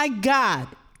High God."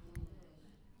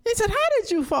 He said, how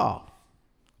did you fall?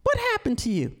 What happened to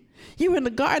you? You were in the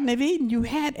Garden of Eden. You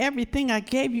had everything. I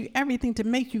gave you everything to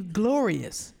make you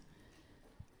glorious.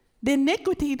 The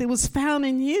iniquity that was found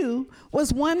in you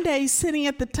was one day sitting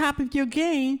at the top of your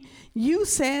game. You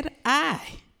said,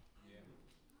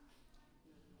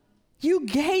 You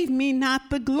gave me not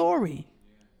the glory.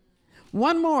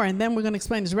 One more, and then we're going to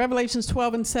explain this. Revelations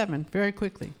 12:7, very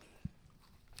quickly.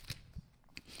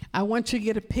 I want you to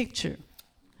get a picture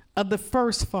of the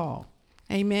first fall.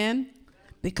 Amen?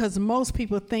 Because most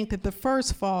people think that the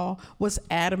first fall was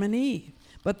Adam and Eve.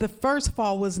 But the first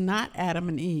fall was not Adam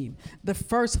and Eve. The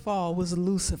first fall was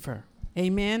Lucifer.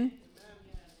 Amen?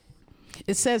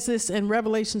 It says this in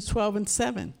Revelations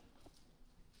 12:7.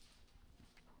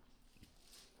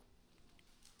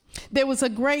 There was a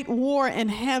great war in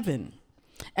heaven,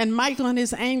 and Michael and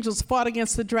his angels fought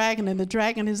against the dragon, and the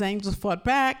dragon and his angels fought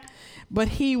back. But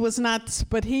he was not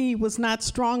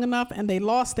strong enough, and they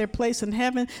lost their place in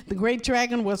heaven. The great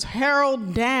dragon was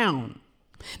hurled down.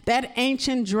 That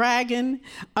ancient dragon,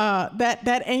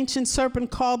 that ancient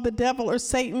serpent called the devil or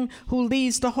Satan, who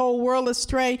leads the whole world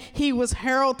astray, he was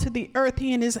hurled to the earth,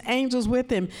 he and his angels with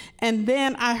him. And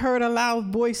then I heard a loud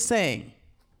voice saying,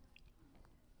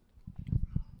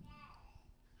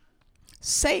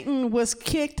 Satan was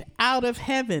kicked out of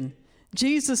heaven.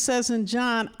 Jesus says in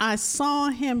John, I saw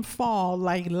him fall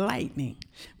like lightning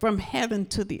from heaven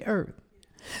to the earth.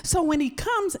 So when he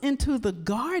comes into the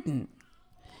garden,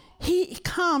 he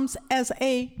comes as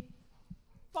a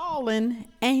fallen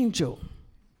angel.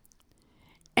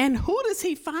 And who does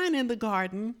he find in the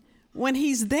garden when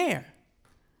he's there?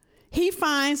 He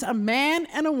finds a man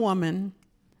and a woman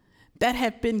that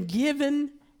have been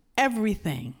given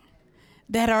everything,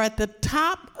 that are at the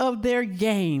top of their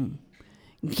game,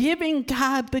 giving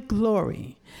God the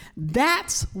glory.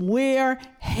 That's where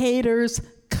haters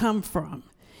come from.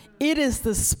 It is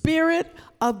the spirit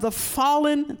of the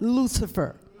fallen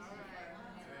Lucifer.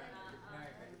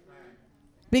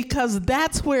 Because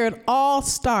that's where it all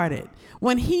started.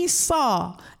 When he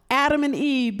saw Adam and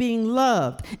Eve being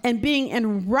loved and being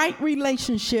in right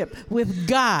relationship with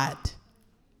God,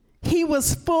 he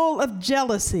was full of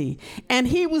jealousy, and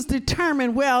he was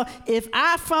determined, well, if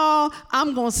I fall,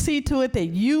 I'm going to see to it that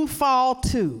you fall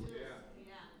too.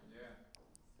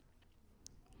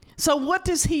 So what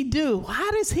does he do? How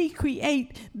does he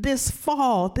create this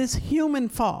fall, this human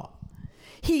fall?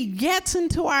 He gets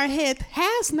into our head,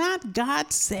 has not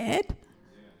God said?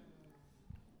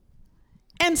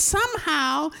 And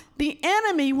somehow the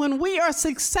enemy, when we are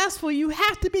successful, you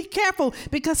have to be careful,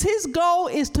 because his goal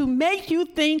is to make you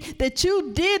think that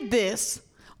you did this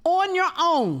on your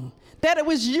own, that it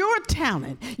was your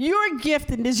talent, your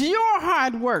giftedness, your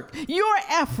hard work, your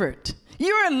effort,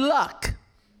 your luck,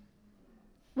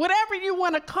 whatever you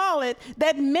want to call it,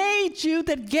 that made you,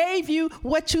 that gave you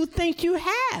what you think you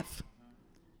have.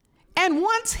 And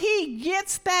once he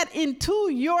gets that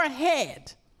into your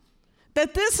head,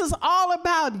 that this is all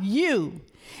about you,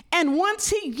 and once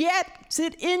he gets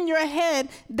it in your head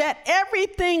that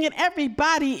everything and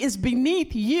everybody is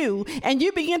beneath you, and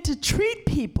you begin to treat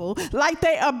people like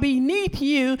they are beneath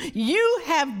you, you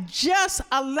have just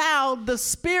allowed the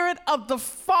spirit of the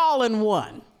fallen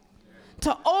one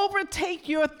to overtake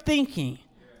your thinking.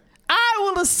 I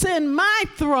will ascend my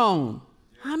throne.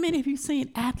 How many of you seen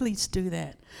athletes do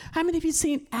that? How many of you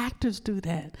seen actors do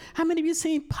that? How many of you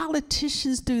seen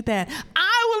politicians do that?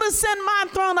 I will ascend my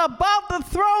throne above the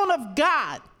throne of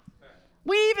God.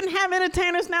 We even have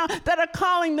entertainers now that are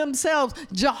calling themselves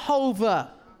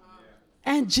Jehovah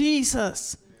and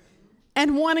Jesus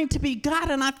and wanting to be God,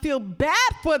 and I feel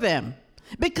bad for them,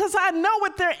 because I know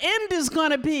what their end is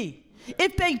going to be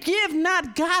if they give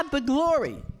not God the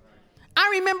glory. I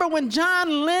remember when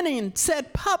John Lennon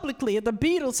said publicly, the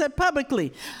Beatles said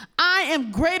publicly, I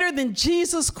am greater than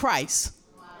Jesus Christ.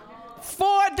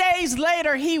 4 days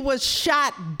later, he was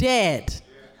shot dead.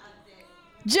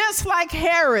 Just like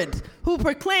Herod, who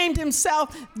proclaimed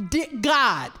himself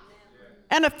God.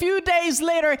 And a few days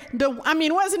later,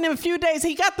 it wasn't even a few days,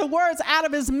 he got the words out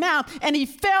of his mouth and he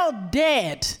fell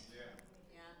dead.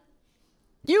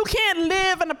 You can't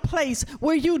live in a place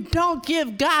where you don't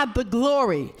give God the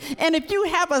glory. And if you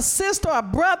have a sister, a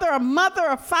brother, a mother,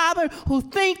 a father who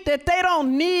think that they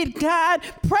don't need God,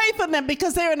 pray for them,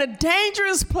 because they're in a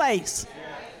dangerous place.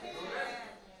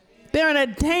 They're in a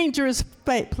dangerous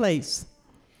place.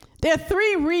 There are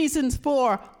 3 reasons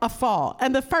for a fall.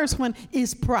 And the first one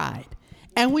is pride.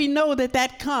 And we know that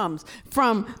that comes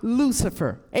from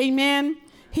Lucifer. Amen?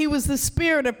 He was the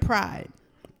spirit of pride.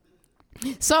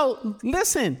 So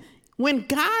listen, when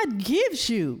God gives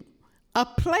you a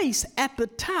place at the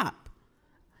top,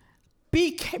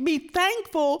 be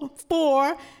thankful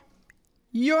for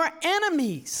your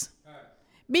enemies.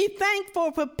 Be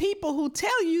thankful for people who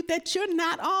tell you that you're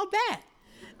not all that.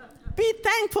 Be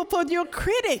thankful for your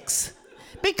critics,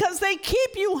 because they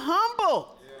keep you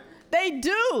humble. They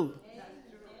do.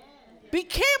 Be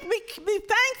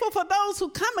thankful for those who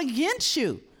come against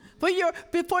you. For your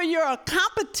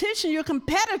competition, your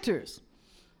competitors.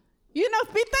 Be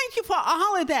thankful for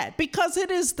all of that, because it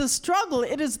is the struggle.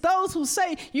 It is those who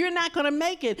say you're not going to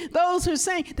make it. Those who are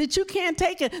saying that you can't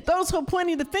take it. Those who are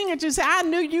pointing the finger at you, say, I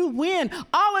knew you win.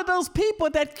 All of those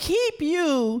people that keep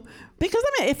you, because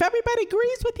if everybody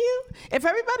agrees with you, if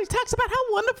everybody talks about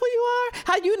how wonderful you are,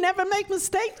 how you never make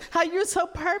mistakes, how you're so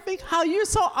perfect, how you're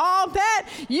so all that,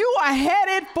 you are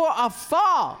headed for a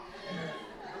fall.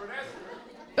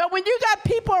 But when you got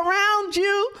people around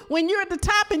you, when you're at the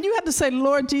top and you have to say,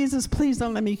 Lord Jesus, please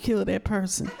don't let me kill that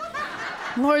person.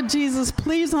 Lord Jesus,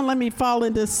 please don't let me fall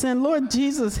into sin. Lord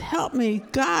Jesus, help me.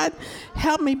 God,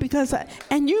 help me, because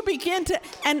and you begin to,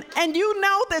 and you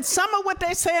know that some of what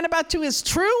they're saying about you is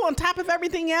true on top of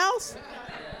everything else.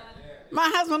 My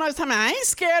husband always tell me, I ain't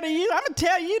scared of you. I'm going to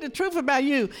tell you the truth about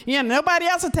you. Nobody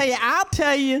else will tell you. I'll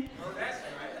tell you.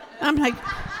 I'm like,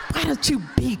 why don't you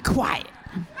be quiet?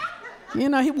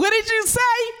 What did you say?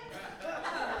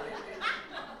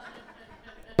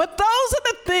 But those are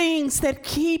the things that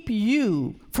keep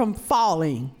you from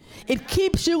falling. It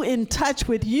keeps you in touch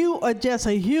with you are just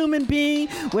a human being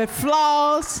with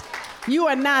flaws. You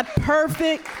are not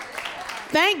perfect.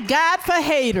 Thank God for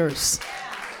haters.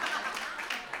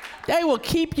 They will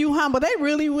keep you humble. They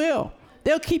really will.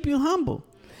 They'll keep you humble.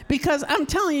 Because I'm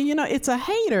telling you, it's a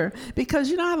hater.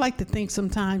 Because, I like to think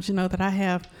sometimes, that I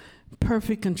have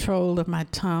perfect control of my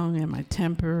tongue and my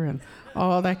temper and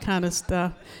all that kind of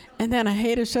stuff. And then a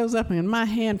hater shows up and my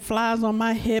hand flies on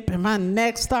my hip and my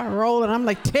neck starts rolling. I'm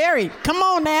like, Terry, come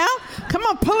on now. Come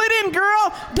on, pull it in,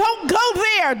 girl. Don't go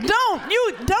there.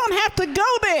 You don't have to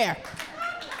go there.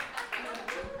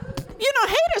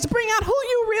 Haters bring out who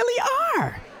you really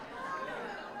are.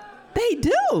 They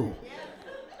do.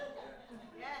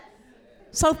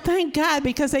 So thank God,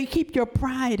 because they keep your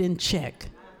pride in check.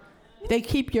 They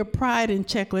keep your pride in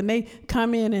check when they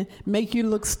come in and make you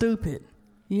look stupid.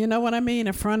 You know what I mean?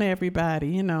 In front of everybody,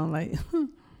 you know, like,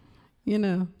 you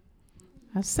know.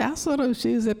 I saw those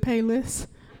shoes at Payless,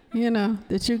 you know,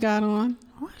 that you got on.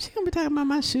 Why is she going to be talking about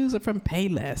my shoes are from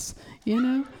Payless, you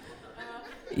know?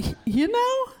 You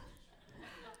know?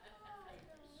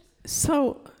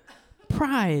 So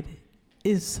pride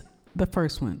is the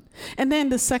first one. And then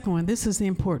the second one, this is the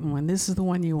important one. This is the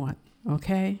one you want,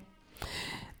 okay?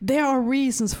 There are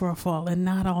reasons for a fall, and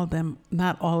not all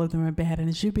of them are bad. And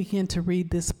as you begin to read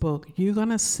this book, you're going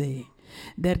to see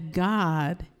that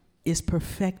God is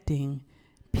perfecting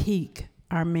Peak,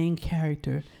 our main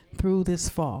character, through this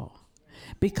fall.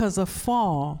 Because a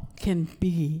fall can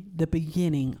be the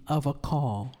beginning of a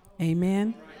call.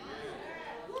 Amen?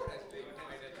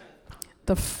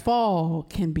 The fall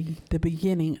can be the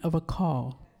beginning of a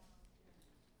call.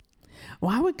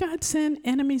 Why would God send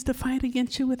enemies to fight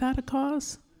against you without a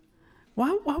cause?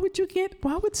 Why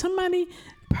would somebody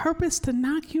purpose to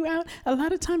knock you out? A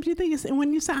lot of times you think it's, and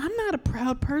when you say, I'm not a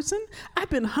proud person, I've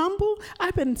been humble,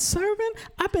 I've been serving,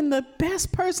 I've been the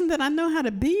best person that I know how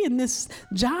to be in this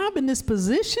job, in this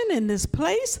position, in this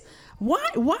place. Why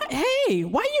you hating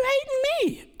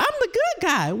me? I'm the good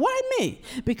guy. Why me?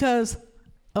 Because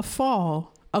a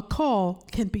call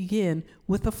can begin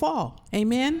with a fall.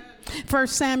 Amen? 1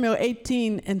 Samuel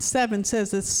 18:7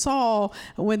 says that Saul,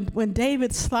 when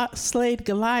David slayed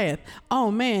Goliath,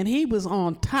 oh man, he was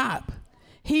on top.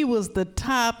 He was the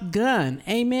top gun.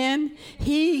 Amen?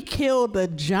 He killed the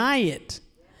giant.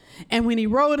 And when he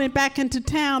rode it back into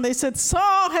town, they said,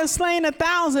 Saul has slain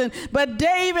 1,000, but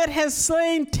David has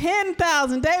slain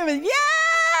 10,000. David, yay!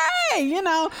 You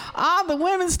know, all the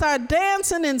women start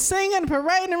dancing and singing,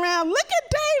 parading around. Look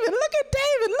at David, look at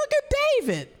David, look at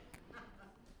David.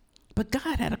 But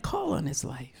God had a call on his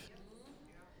life.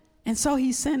 And so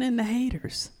he sent in the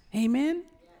haters. Amen?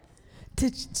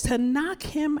 To knock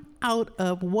him out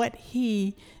of what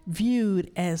he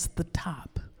viewed as the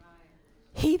top.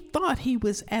 He thought he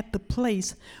was at the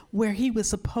place where he was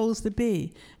supposed to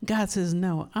be. God says,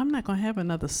 no, I'm not going to have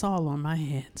another Saul on my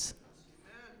hands.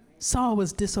 Saul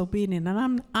was disobedient,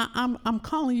 and I'm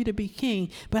calling you to be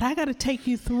king, but I got to take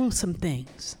you through some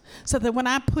things so that when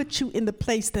I put you in the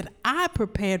place that I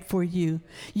prepared for you,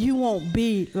 you won't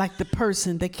be like the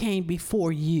person that came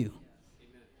before you.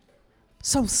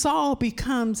 So Saul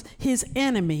becomes his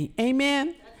enemy.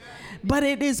 Amen? But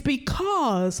it is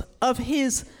because of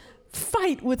his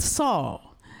fight with Saul,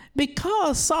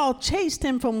 because Saul chased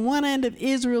him from one end of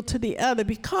Israel to the other,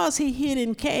 because he hid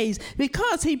in caves,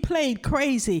 because he played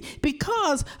crazy,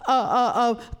 because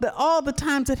of all the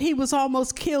times that he was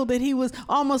almost killed, that he was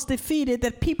almost defeated,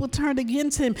 that people turned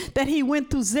against him, that he went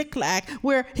through Ziklag,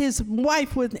 where his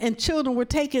wife and children were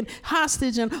taken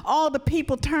hostage, and all the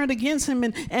people turned against him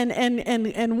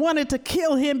and wanted to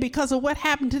kill him because of what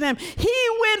happened to them. He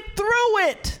went through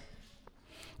it.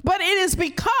 But it is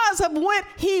because of what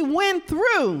he went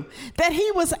through that he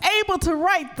was able to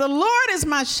write, the Lord is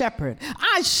my shepherd,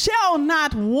 I shall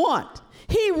not want.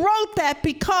 He wrote that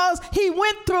because he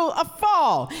went through a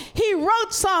fall. He wrote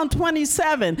Psalm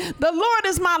 27. The Lord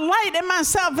is my light and my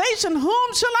salvation.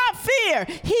 Whom shall I fear?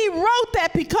 He wrote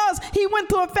that because he went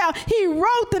through a fall. He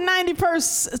wrote the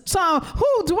 91st Psalm.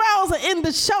 Who dwells in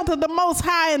the shelter of the Most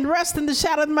High and rests in the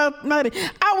shadow of the Almighty?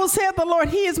 I will say of the Lord,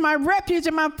 he is my refuge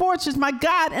and my fortress, my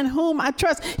God in whom I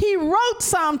trust. He wrote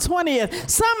Psalm 20th.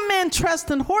 Some men trust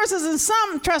in horses and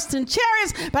some trust in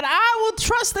chariots, but I will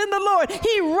trust in the Lord.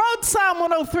 He wrote Psalm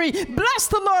 103. Bless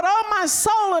the Lord, all my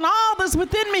soul, and all that's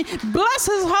within me. Bless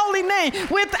his holy name.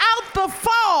 Without the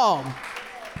fall,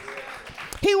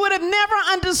 he would have never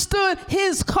understood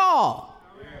his call.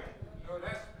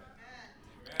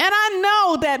 And I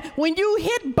know that when you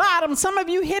hit bottom, some of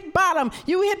you hit bottom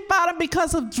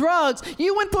because of drugs.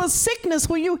 You went through a sickness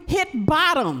where you hit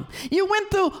bottom. You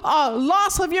went through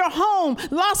loss of your home,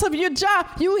 loss of your job.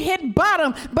 You hit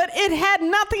bottom, but it had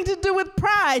nothing to do with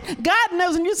pride. God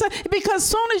knows, and you say, because as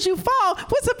soon as you fall,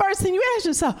 what's the first thing you ask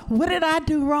yourself? What did I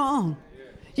do wrong?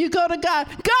 You go to God.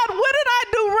 God, what did I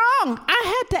do wrong?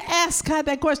 I had to ask God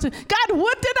that question. God,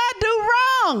 what did I do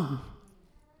wrong?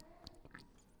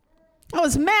 I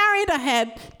was married. I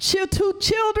had 2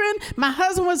 children. My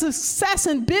husband was a success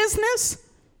in business.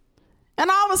 And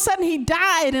all of a sudden he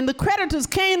died, and the creditors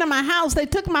came to my house. They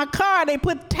took my car. They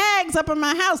put tags up in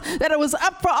my house that it was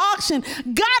up for auction.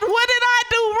 God, what did I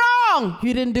do wrong?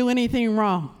 You didn't do anything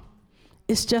wrong.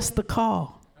 It's just the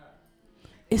call.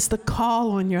 It's the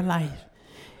call on your life.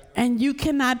 And you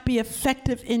cannot be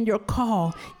effective in your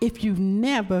call if you've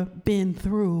never been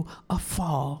through a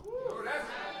fall.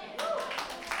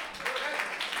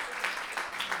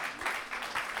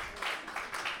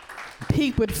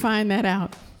 Pete would find that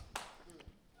out.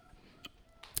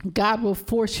 God will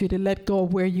force you to let go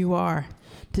of where you are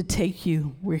to take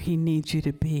you where he needs you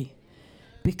to be.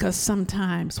 Because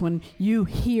sometimes when you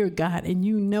hear God and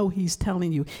you know he's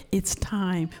telling you it's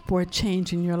time for a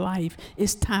change in your life,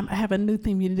 it's time, I have a new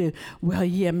thing for you to do. Well,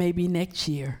 yeah, maybe next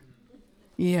year.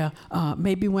 Yeah,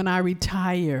 maybe when I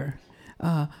retire.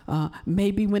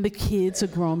 Maybe when the kids are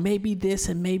grown. Maybe this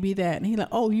and maybe that. And he's like,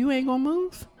 oh, you ain't gonna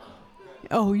move?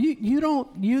 Oh, you're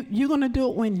gonna do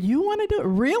it when you want to do it?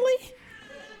 Really?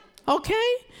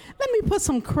 Okay, let me put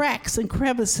some cracks and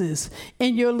crevices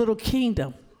in your little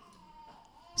kingdom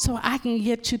so I can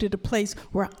get you to the place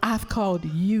where I've called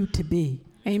you to be.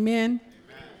 Amen?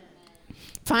 Amen.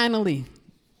 Finally,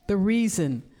 the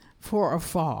reason for a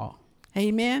fall.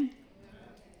 Amen?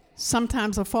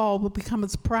 Sometimes a fall will become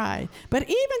its pride. But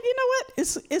even, you know what?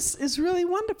 It's really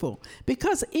wonderful.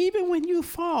 Because even when you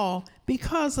fall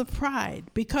because of pride,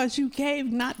 because you gave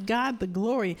not God the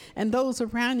glory and those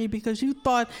around you, because you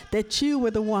thought that you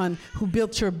were the one who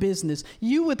built your business.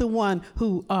 You were the one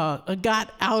who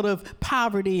got out of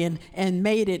poverty and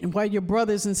made it, and while your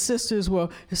brothers and sisters were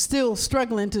still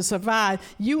struggling to survive,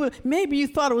 maybe you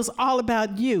thought it was all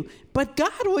about you. But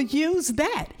God will use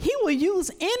that. He will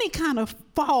use any kind of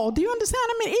fall. Do you understand?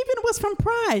 I mean, even if it was from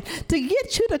pride, to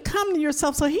get you to come to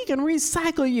yourself so he can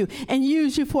recycle you and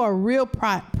use you for a real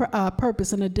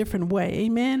purpose in a different way.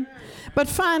 Amen? But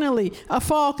finally, a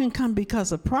fall can come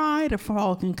because of pride. A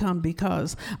fall can come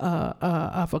because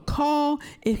of a call.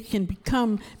 It can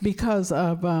come because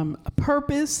of a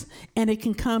purpose. And it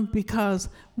can come because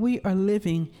we are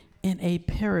living in a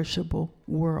perishable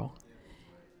world.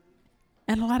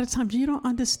 And a lot of times you don't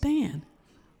understand.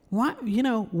 Why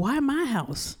my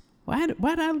house? Why did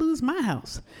I lose my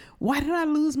house? Why did I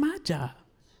lose my job?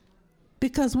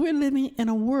 Because we're living in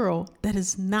a world that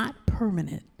is not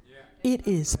permanent. Yeah. It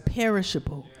is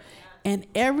perishable. Yeah. And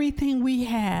everything we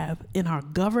have in our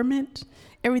government,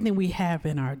 everything we have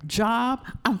in our job,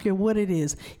 I don't care what it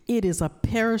is a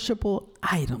perishable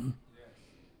item.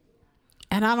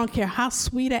 And I don't care how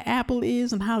sweet an apple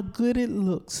is and how good it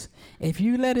looks. If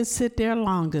you let it sit there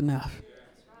long enough,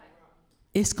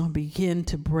 it's going to begin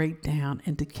to break down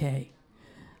and decay.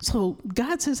 So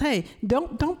God says, hey,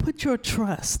 don't put your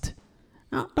trust.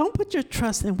 Don't put your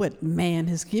trust in what man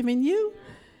has given you.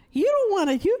 You don't want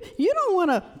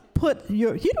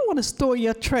to store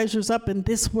your treasures up in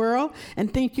this world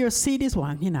and think your seed is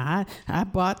one. I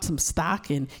bought some stock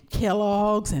in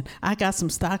Kellogg's and I got some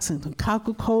stocks in some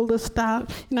Coca-Cola stock.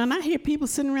 And I hear people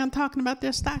sitting around talking about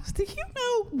their stocks. Do you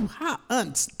know how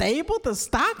unstable the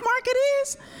stock market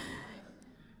is?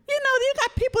 You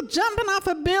got people jumping off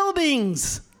of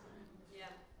buildings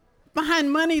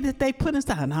behind money that they put in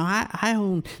stock. Now, I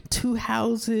own 2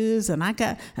 houses, and I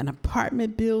got an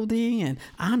apartment building, and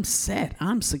I'm set.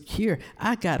 I'm secure.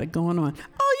 I got it going on.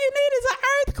 All you need is an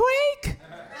earthquake.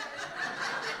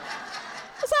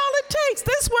 That's all it takes.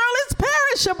 This world is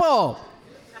perishable.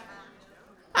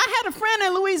 I had a friend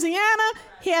in Louisiana.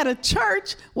 He had a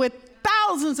church with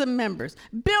thousands of members,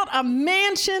 built a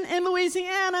mansion in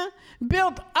Louisiana,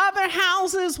 built other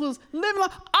houses, was living,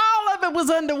 all of it was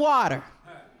underwater.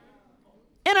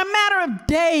 In a matter of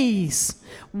days,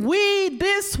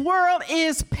 this world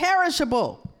is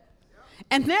perishable.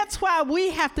 And that's why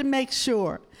we have to make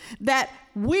sure that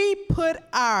we put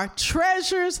our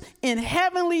treasures in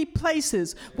heavenly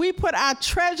places. We put our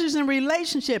treasures in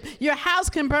relationship. Your house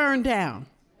can burn down.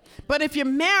 But if your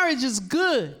marriage is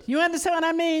good, you understand what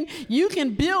I mean? You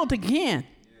can build again.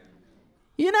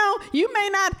 You may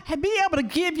not be able to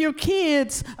give your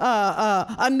kids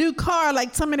a new car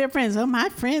like some of their friends. Oh, my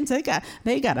friends, they got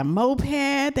a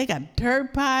moped, they got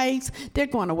dirt bikes, they're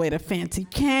going away to fancy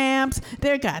camps,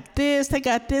 they got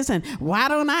this, and why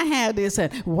don't I have this,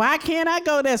 and why can't I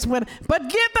go this way? But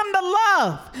give them the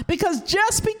love, because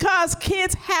just because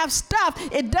kids have stuff,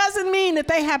 it doesn't mean that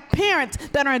they have parents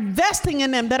that are investing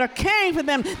in them, that are caring for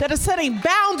them, that are setting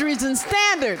boundaries and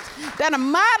standards, that are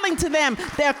modeling to them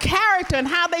their character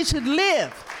and how they should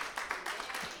live.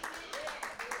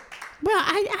 Well,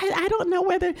 I don't know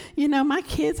whether, my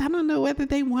kids, I don't know whether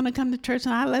they want to come to church,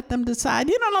 and I let them decide.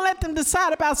 You don't let them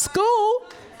decide about school.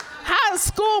 How is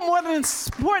school more than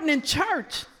important than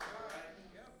church?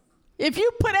 If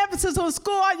you put emphasis on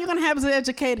school, all you're going to have is an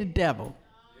educated devil.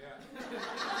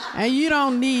 And you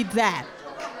don't need that.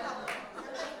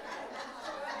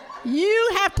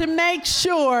 You have to make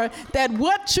sure that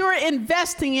what you're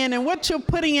investing in and what you're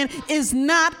putting in is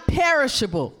not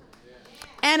perishable.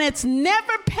 And it's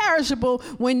never perishable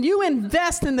when you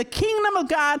invest in the kingdom of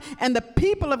God and the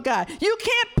people of God. You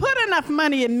can't put enough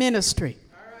money in ministry.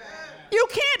 You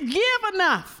can't give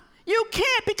enough. You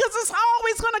can't, because it's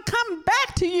always going to come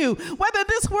back to you. Whether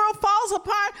this world falls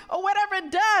apart or whatever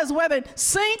it does, whether it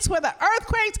sinks, whether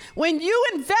earthquakes, when you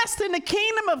invest in the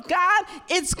kingdom of God,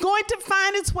 it's going to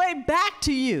find its way back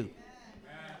to you.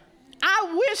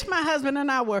 I wish my husband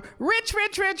and I were rich.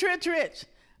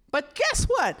 But guess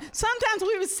what? Sometimes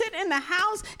we would sit in the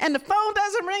house and the phone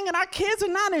doesn't ring and our kids are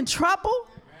not in trouble.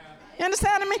 You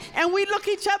understand what I mean? And we look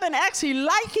at each other and actually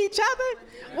like each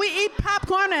other. We eat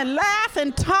popcorn and laugh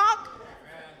and talk.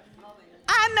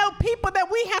 I know people that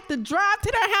we have to drive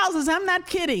to their houses. I'm not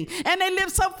kidding. And they live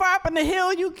so far up on the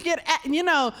hill, you get,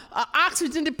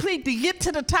 oxygen deplete to get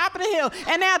to the top of the hill.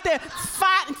 And they're out there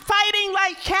fighting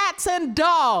like cats and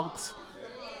dogs.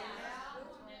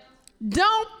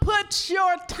 Don't put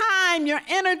your time, your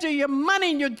energy, your money,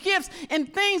 and your gifts in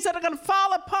things that are going to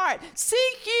fall apart. Seek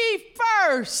ye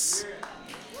first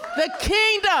the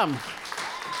kingdom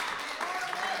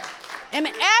and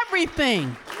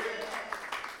everything.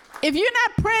 If you're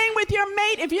not praying with your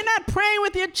mate, if you're not praying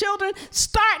with your children,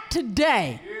 start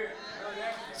today.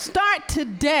 Start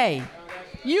today.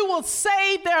 You will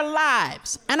save their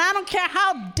lives. And I don't care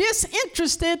how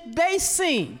disinterested they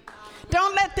seem.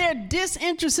 Don't let their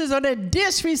disinterested or their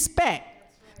disrespect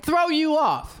throw you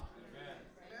off.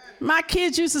 My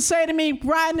kids used to say to me,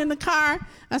 riding in the car,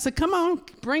 I said, come on,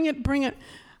 bring it.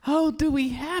 Oh, do we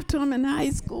have to? I'm in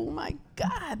high school. My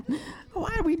God,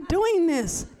 why are we doing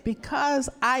this? Because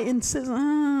I insist.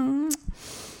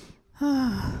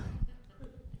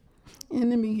 In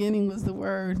the beginning was the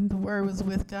Word, and the Word was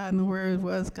with God, and the Word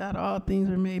was God. All things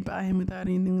were made by Him. Without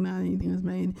anything, not anything was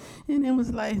made. And it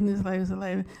was life, and this life was a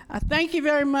life. I thank you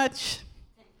very much,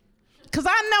 because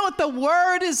I know what the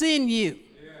Word is in you.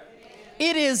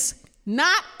 Yeah. It is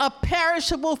not a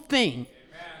perishable thing.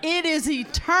 Amen. It is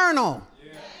eternal.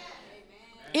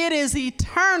 Yeah. It is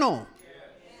eternal.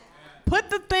 Put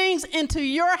the things into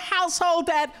your household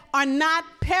that are not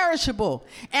perishable.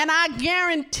 And I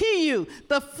guarantee you,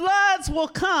 the floods will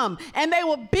come and they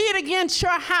will beat against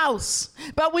your house.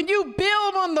 But when you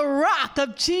build on the rock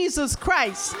of Jesus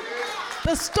Christ,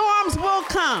 the storms will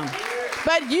come,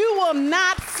 but you will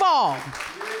not fall.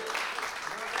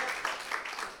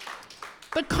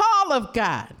 The call of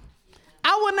God.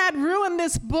 I will not ruin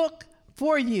this book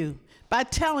for you by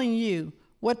telling you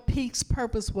what Peake's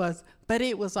purpose was. But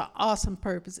it was an awesome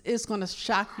purpose. It's going to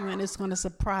shock you and it's going to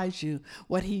surprise you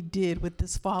what he did with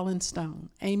this fallen stone.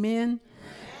 Amen?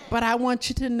 But I want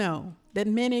you to know that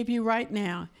many of you right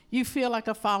now, you feel like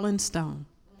a fallen stone.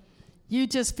 You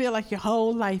just feel like your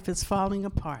whole life is falling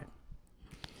apart.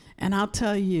 And I'll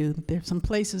tell you, there's some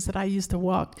places that I used to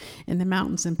walk in the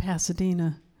mountains in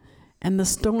Pasadena, and the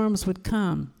storms would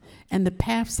come. And the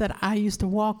paths that I used to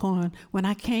walk on, when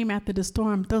I came after the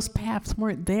storm, those paths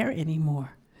weren't there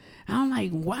anymore. I'm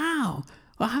like, wow,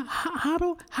 well, how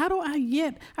do I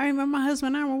get, I remember my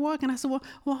husband and I were walking, I said,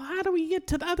 well, how do we get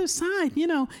to the other side? You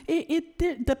know,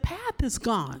 the path is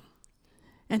gone.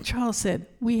 And Charles said,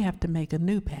 we have to make a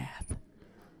new path.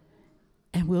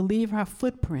 And we'll leave our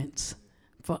footprints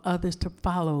for others to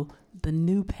follow the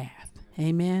new path.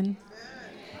 Amen?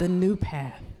 The new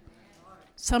path.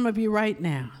 Some of you right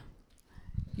now,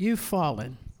 you've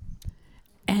fallen.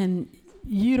 And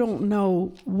you don't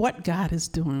know what God is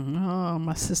doing. Oh,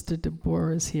 my sister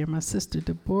Deborah is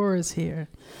here.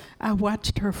 I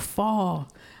watched her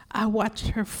fall. I watched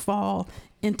her fall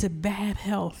into bad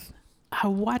health. I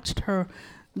watched her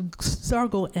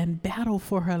struggle and battle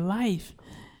for her life.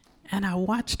 And I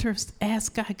watched her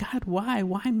ask God, why?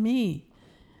 Why me?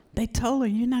 They told her,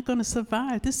 you're not going to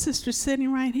survive. This sister's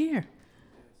sitting right here.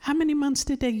 How many months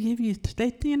did they give you?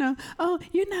 Oh,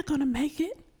 you're not going to make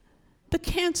it. The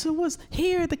cancer was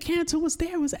here, the cancer was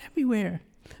there, it was everywhere.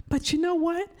 But you know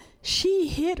what? She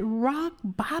hit rock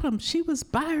bottom. She was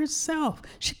by herself.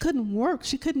 She couldn't work.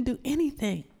 She couldn't do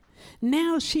anything.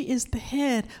 Now she is the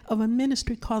head of a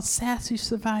ministry called Sassy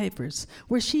Survivors,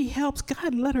 where she helps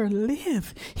God let her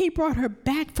live. He brought her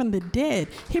back from the dead.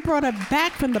 He brought her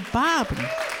back from the bottom.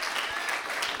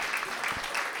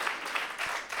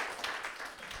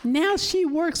 Now she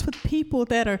works with people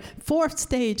that are 4th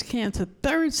stage cancer,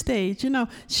 3rd stage.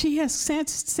 She has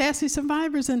Sassy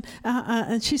Survivors,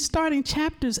 and she's starting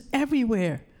chapters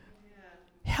everywhere,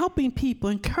 helping people,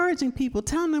 encouraging people,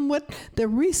 telling them what the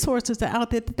resources are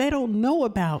out there that they don't know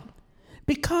about.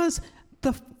 Because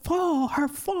her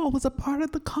fall was a part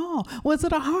of the call. Was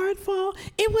it a hard fall?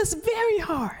 It was very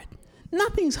hard.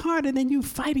 Nothing's harder than you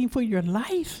fighting for your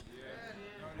life.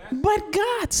 But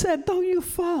God said, though you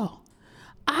fall,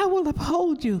 I will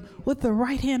uphold you with the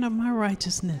right hand of my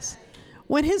righteousness.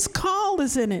 When his call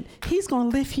is in it, he's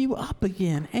going to lift you up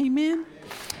again. Amen.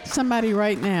 Somebody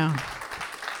right now,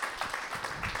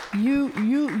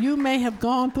 you may have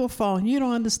gone through a fall and you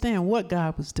don't understand what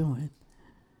God was doing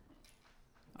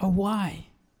or why.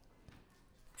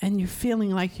 And you're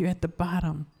feeling like you're at the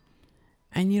bottom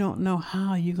and you don't know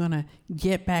how you're going to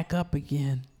get back up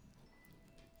again.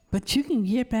 But you can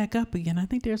get back up again. I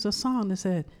think there's a song that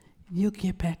said, you'll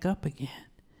get back up again.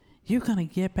 You're going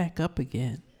to get back up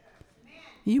again.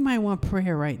 You might want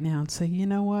prayer right now and say, you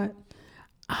know what?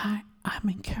 I'm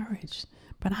encouraged,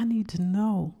 but I need to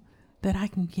know that I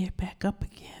can get back up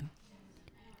again.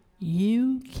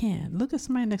 You can. Look at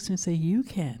somebody next to you and say, you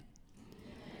can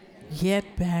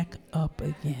get back up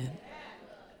again.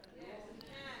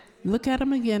 Look at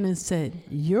them again and say,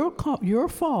 your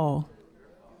fall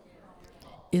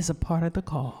is a part of the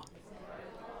call.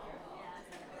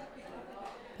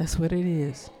 That's what it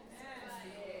is.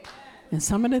 And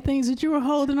some of the things that you were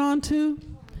holding on to,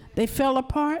 they fell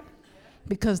apart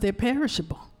because they're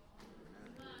perishable.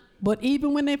 But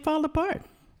even when they fall apart,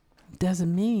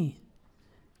 doesn't mean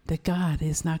that God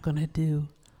is not going to do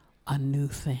a new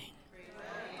thing.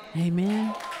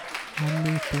 Amen? A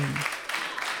new thing.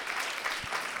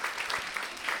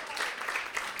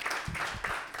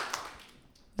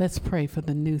 Let's pray for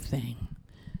the new thing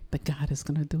that God is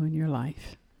going to do in your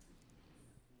life.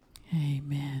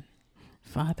 Amen.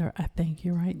 Father, I thank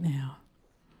you right now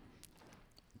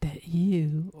that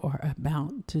you are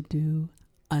about to do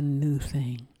a new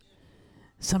thing.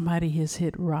 Somebody has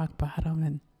hit rock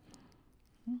bottom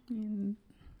and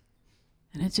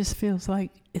it just feels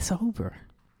like it's over.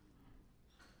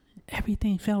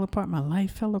 Everything fell apart. My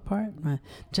life fell apart. My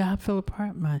job fell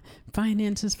apart. My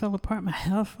finances fell apart. My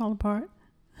health fell apart.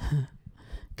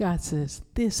 God says,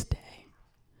 this day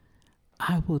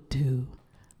I will do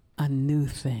a new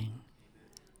thing.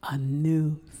 A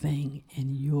new thing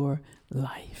in your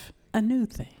life. A new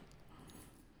thing.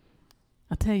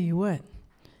 I'll tell you what,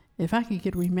 if I could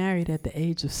get remarried at the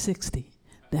age of 60,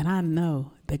 then I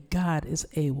know that God is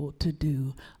able to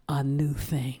do a new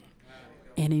thing.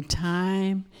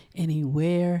 Anytime,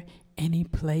 anywhere, any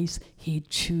place he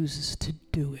chooses to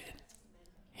do it.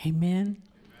 Amen?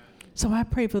 So I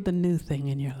pray for the new thing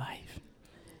in your life.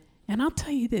 And I'll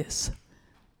tell you this,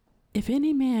 if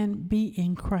any man be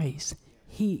in Christ,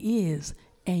 he is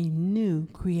a new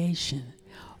creation.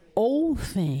 Old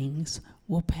things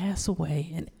will pass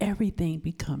away and everything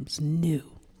becomes new.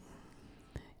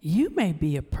 You may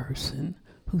be a person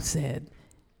who's saying,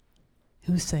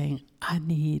 I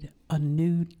need a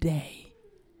new day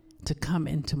to come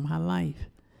into my life.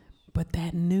 But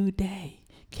that new day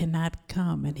cannot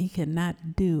come and he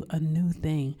cannot do a new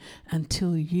thing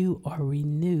until you are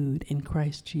renewed in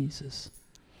Christ Jesus.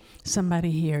 Somebody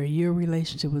here, your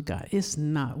relationship with God is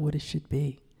not what it should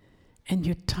be. And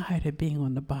you're tired of being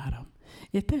on the bottom.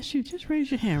 If that's you, just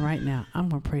raise your hand right now. I'm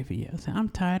going to pray for you. Say, I'm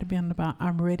tired of being on the bottom.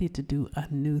 I'm ready to do a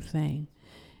new thing.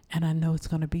 And I know it's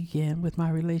going to begin with my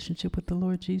relationship with the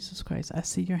Lord Jesus Christ. I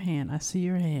see your hand. I see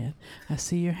your hand. I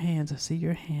see your hands. I see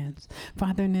your hands.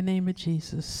 Father, in the name of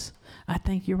Jesus, I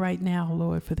thank you right now,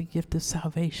 Lord, for the gift of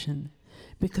salvation.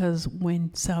 Because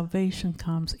when salvation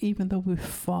comes, even though we've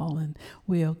fallen,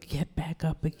 we'll get back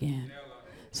up again.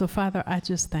 So, Father, I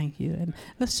just thank you. And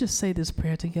let's just say this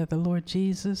prayer together. Lord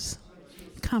Jesus,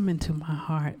 come into my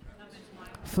heart.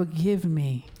 Forgive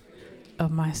me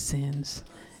of my sins.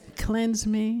 Cleanse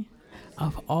me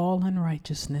of all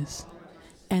unrighteousness.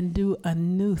 And do a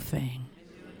new thing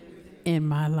in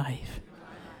my life.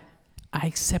 I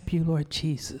accept you, Lord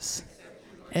Jesus,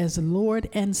 as Lord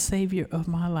and Savior of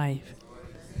my life.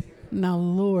 Now,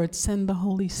 Lord, send the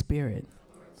Holy Spirit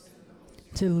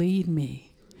to lead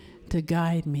me, to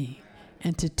guide me,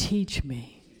 and to teach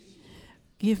me.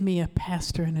 Give me a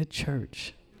pastor in a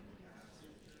church,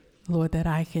 Lord, that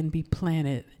I can be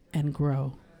planted and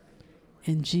grow.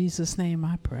 In Jesus' name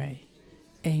I pray.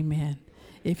 Amen.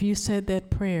 If you said that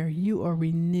prayer, you are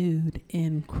renewed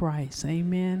in Christ.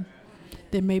 Amen.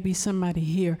 There may be somebody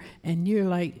here and you're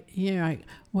like,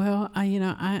 well,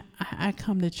 I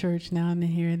come to church now and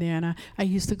here and there, and I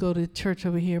used to go to church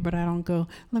over here, but I don't go.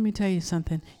 Let me tell you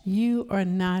something. You are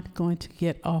not going to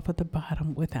get off at the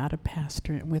bottom without a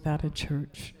pastor and without a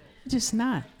church. Just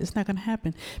not. It's not going to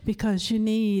happen because you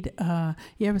need,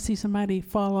 you ever see somebody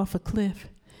fall off a cliff?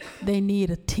 They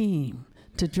need a team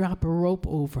to drop a rope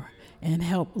over and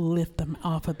help lift them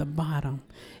off of the bottom.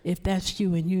 If that's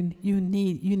you and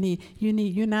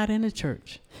you're not in a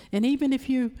church. And even if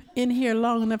you're in here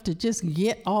long enough to just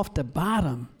get off the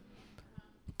bottom,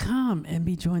 come and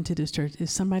be joined to this church.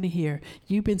 Is somebody here?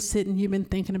 You've been sitting, you've been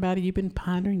thinking about it, you've been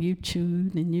pondering, you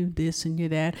chewed and you this and you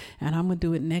that, and I'm going to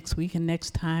do it next week and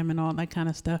next time and all that kind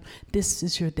of stuff. This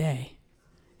is your day.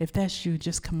 If that's you,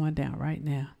 just come on down right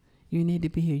now. You need to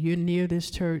be here. You're near this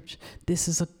church. This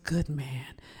is a good man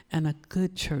and a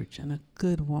good church and a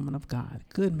good woman of God,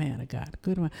 good man of God,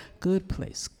 good one, good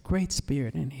place, great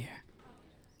spirit in here.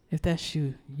 If that's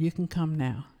you, you can come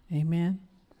now. Amen.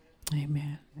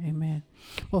 Amen. Amen.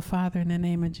 Well, Father, in the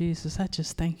name of Jesus, I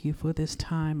just thank you for this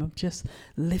time of just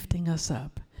lifting us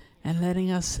up and letting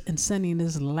us and sending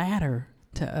this ladder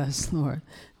to us, Lord,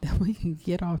 that we can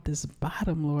get off this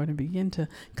bottom, Lord, and begin to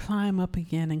climb up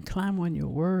again and climb on your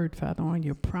word, Father, on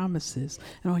your promises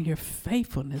and on your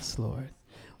faithfulness, Lord.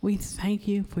 We thank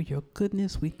you for your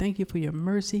goodness. We thank you for your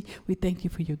mercy. We thank you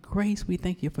for your grace. We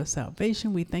thank you for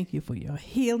salvation. We thank you for your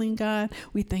healing, God.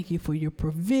 We thank you for your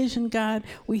provision, God.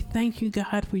 We thank you,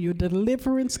 God, for your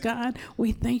deliverance, God.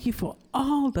 We thank you for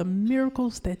all the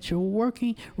miracles that you're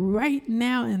working right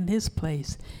now in this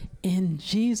place. In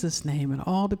Jesus' name. And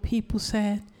all the people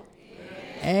said,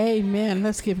 Amen.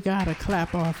 Let's give God a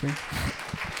clap offering.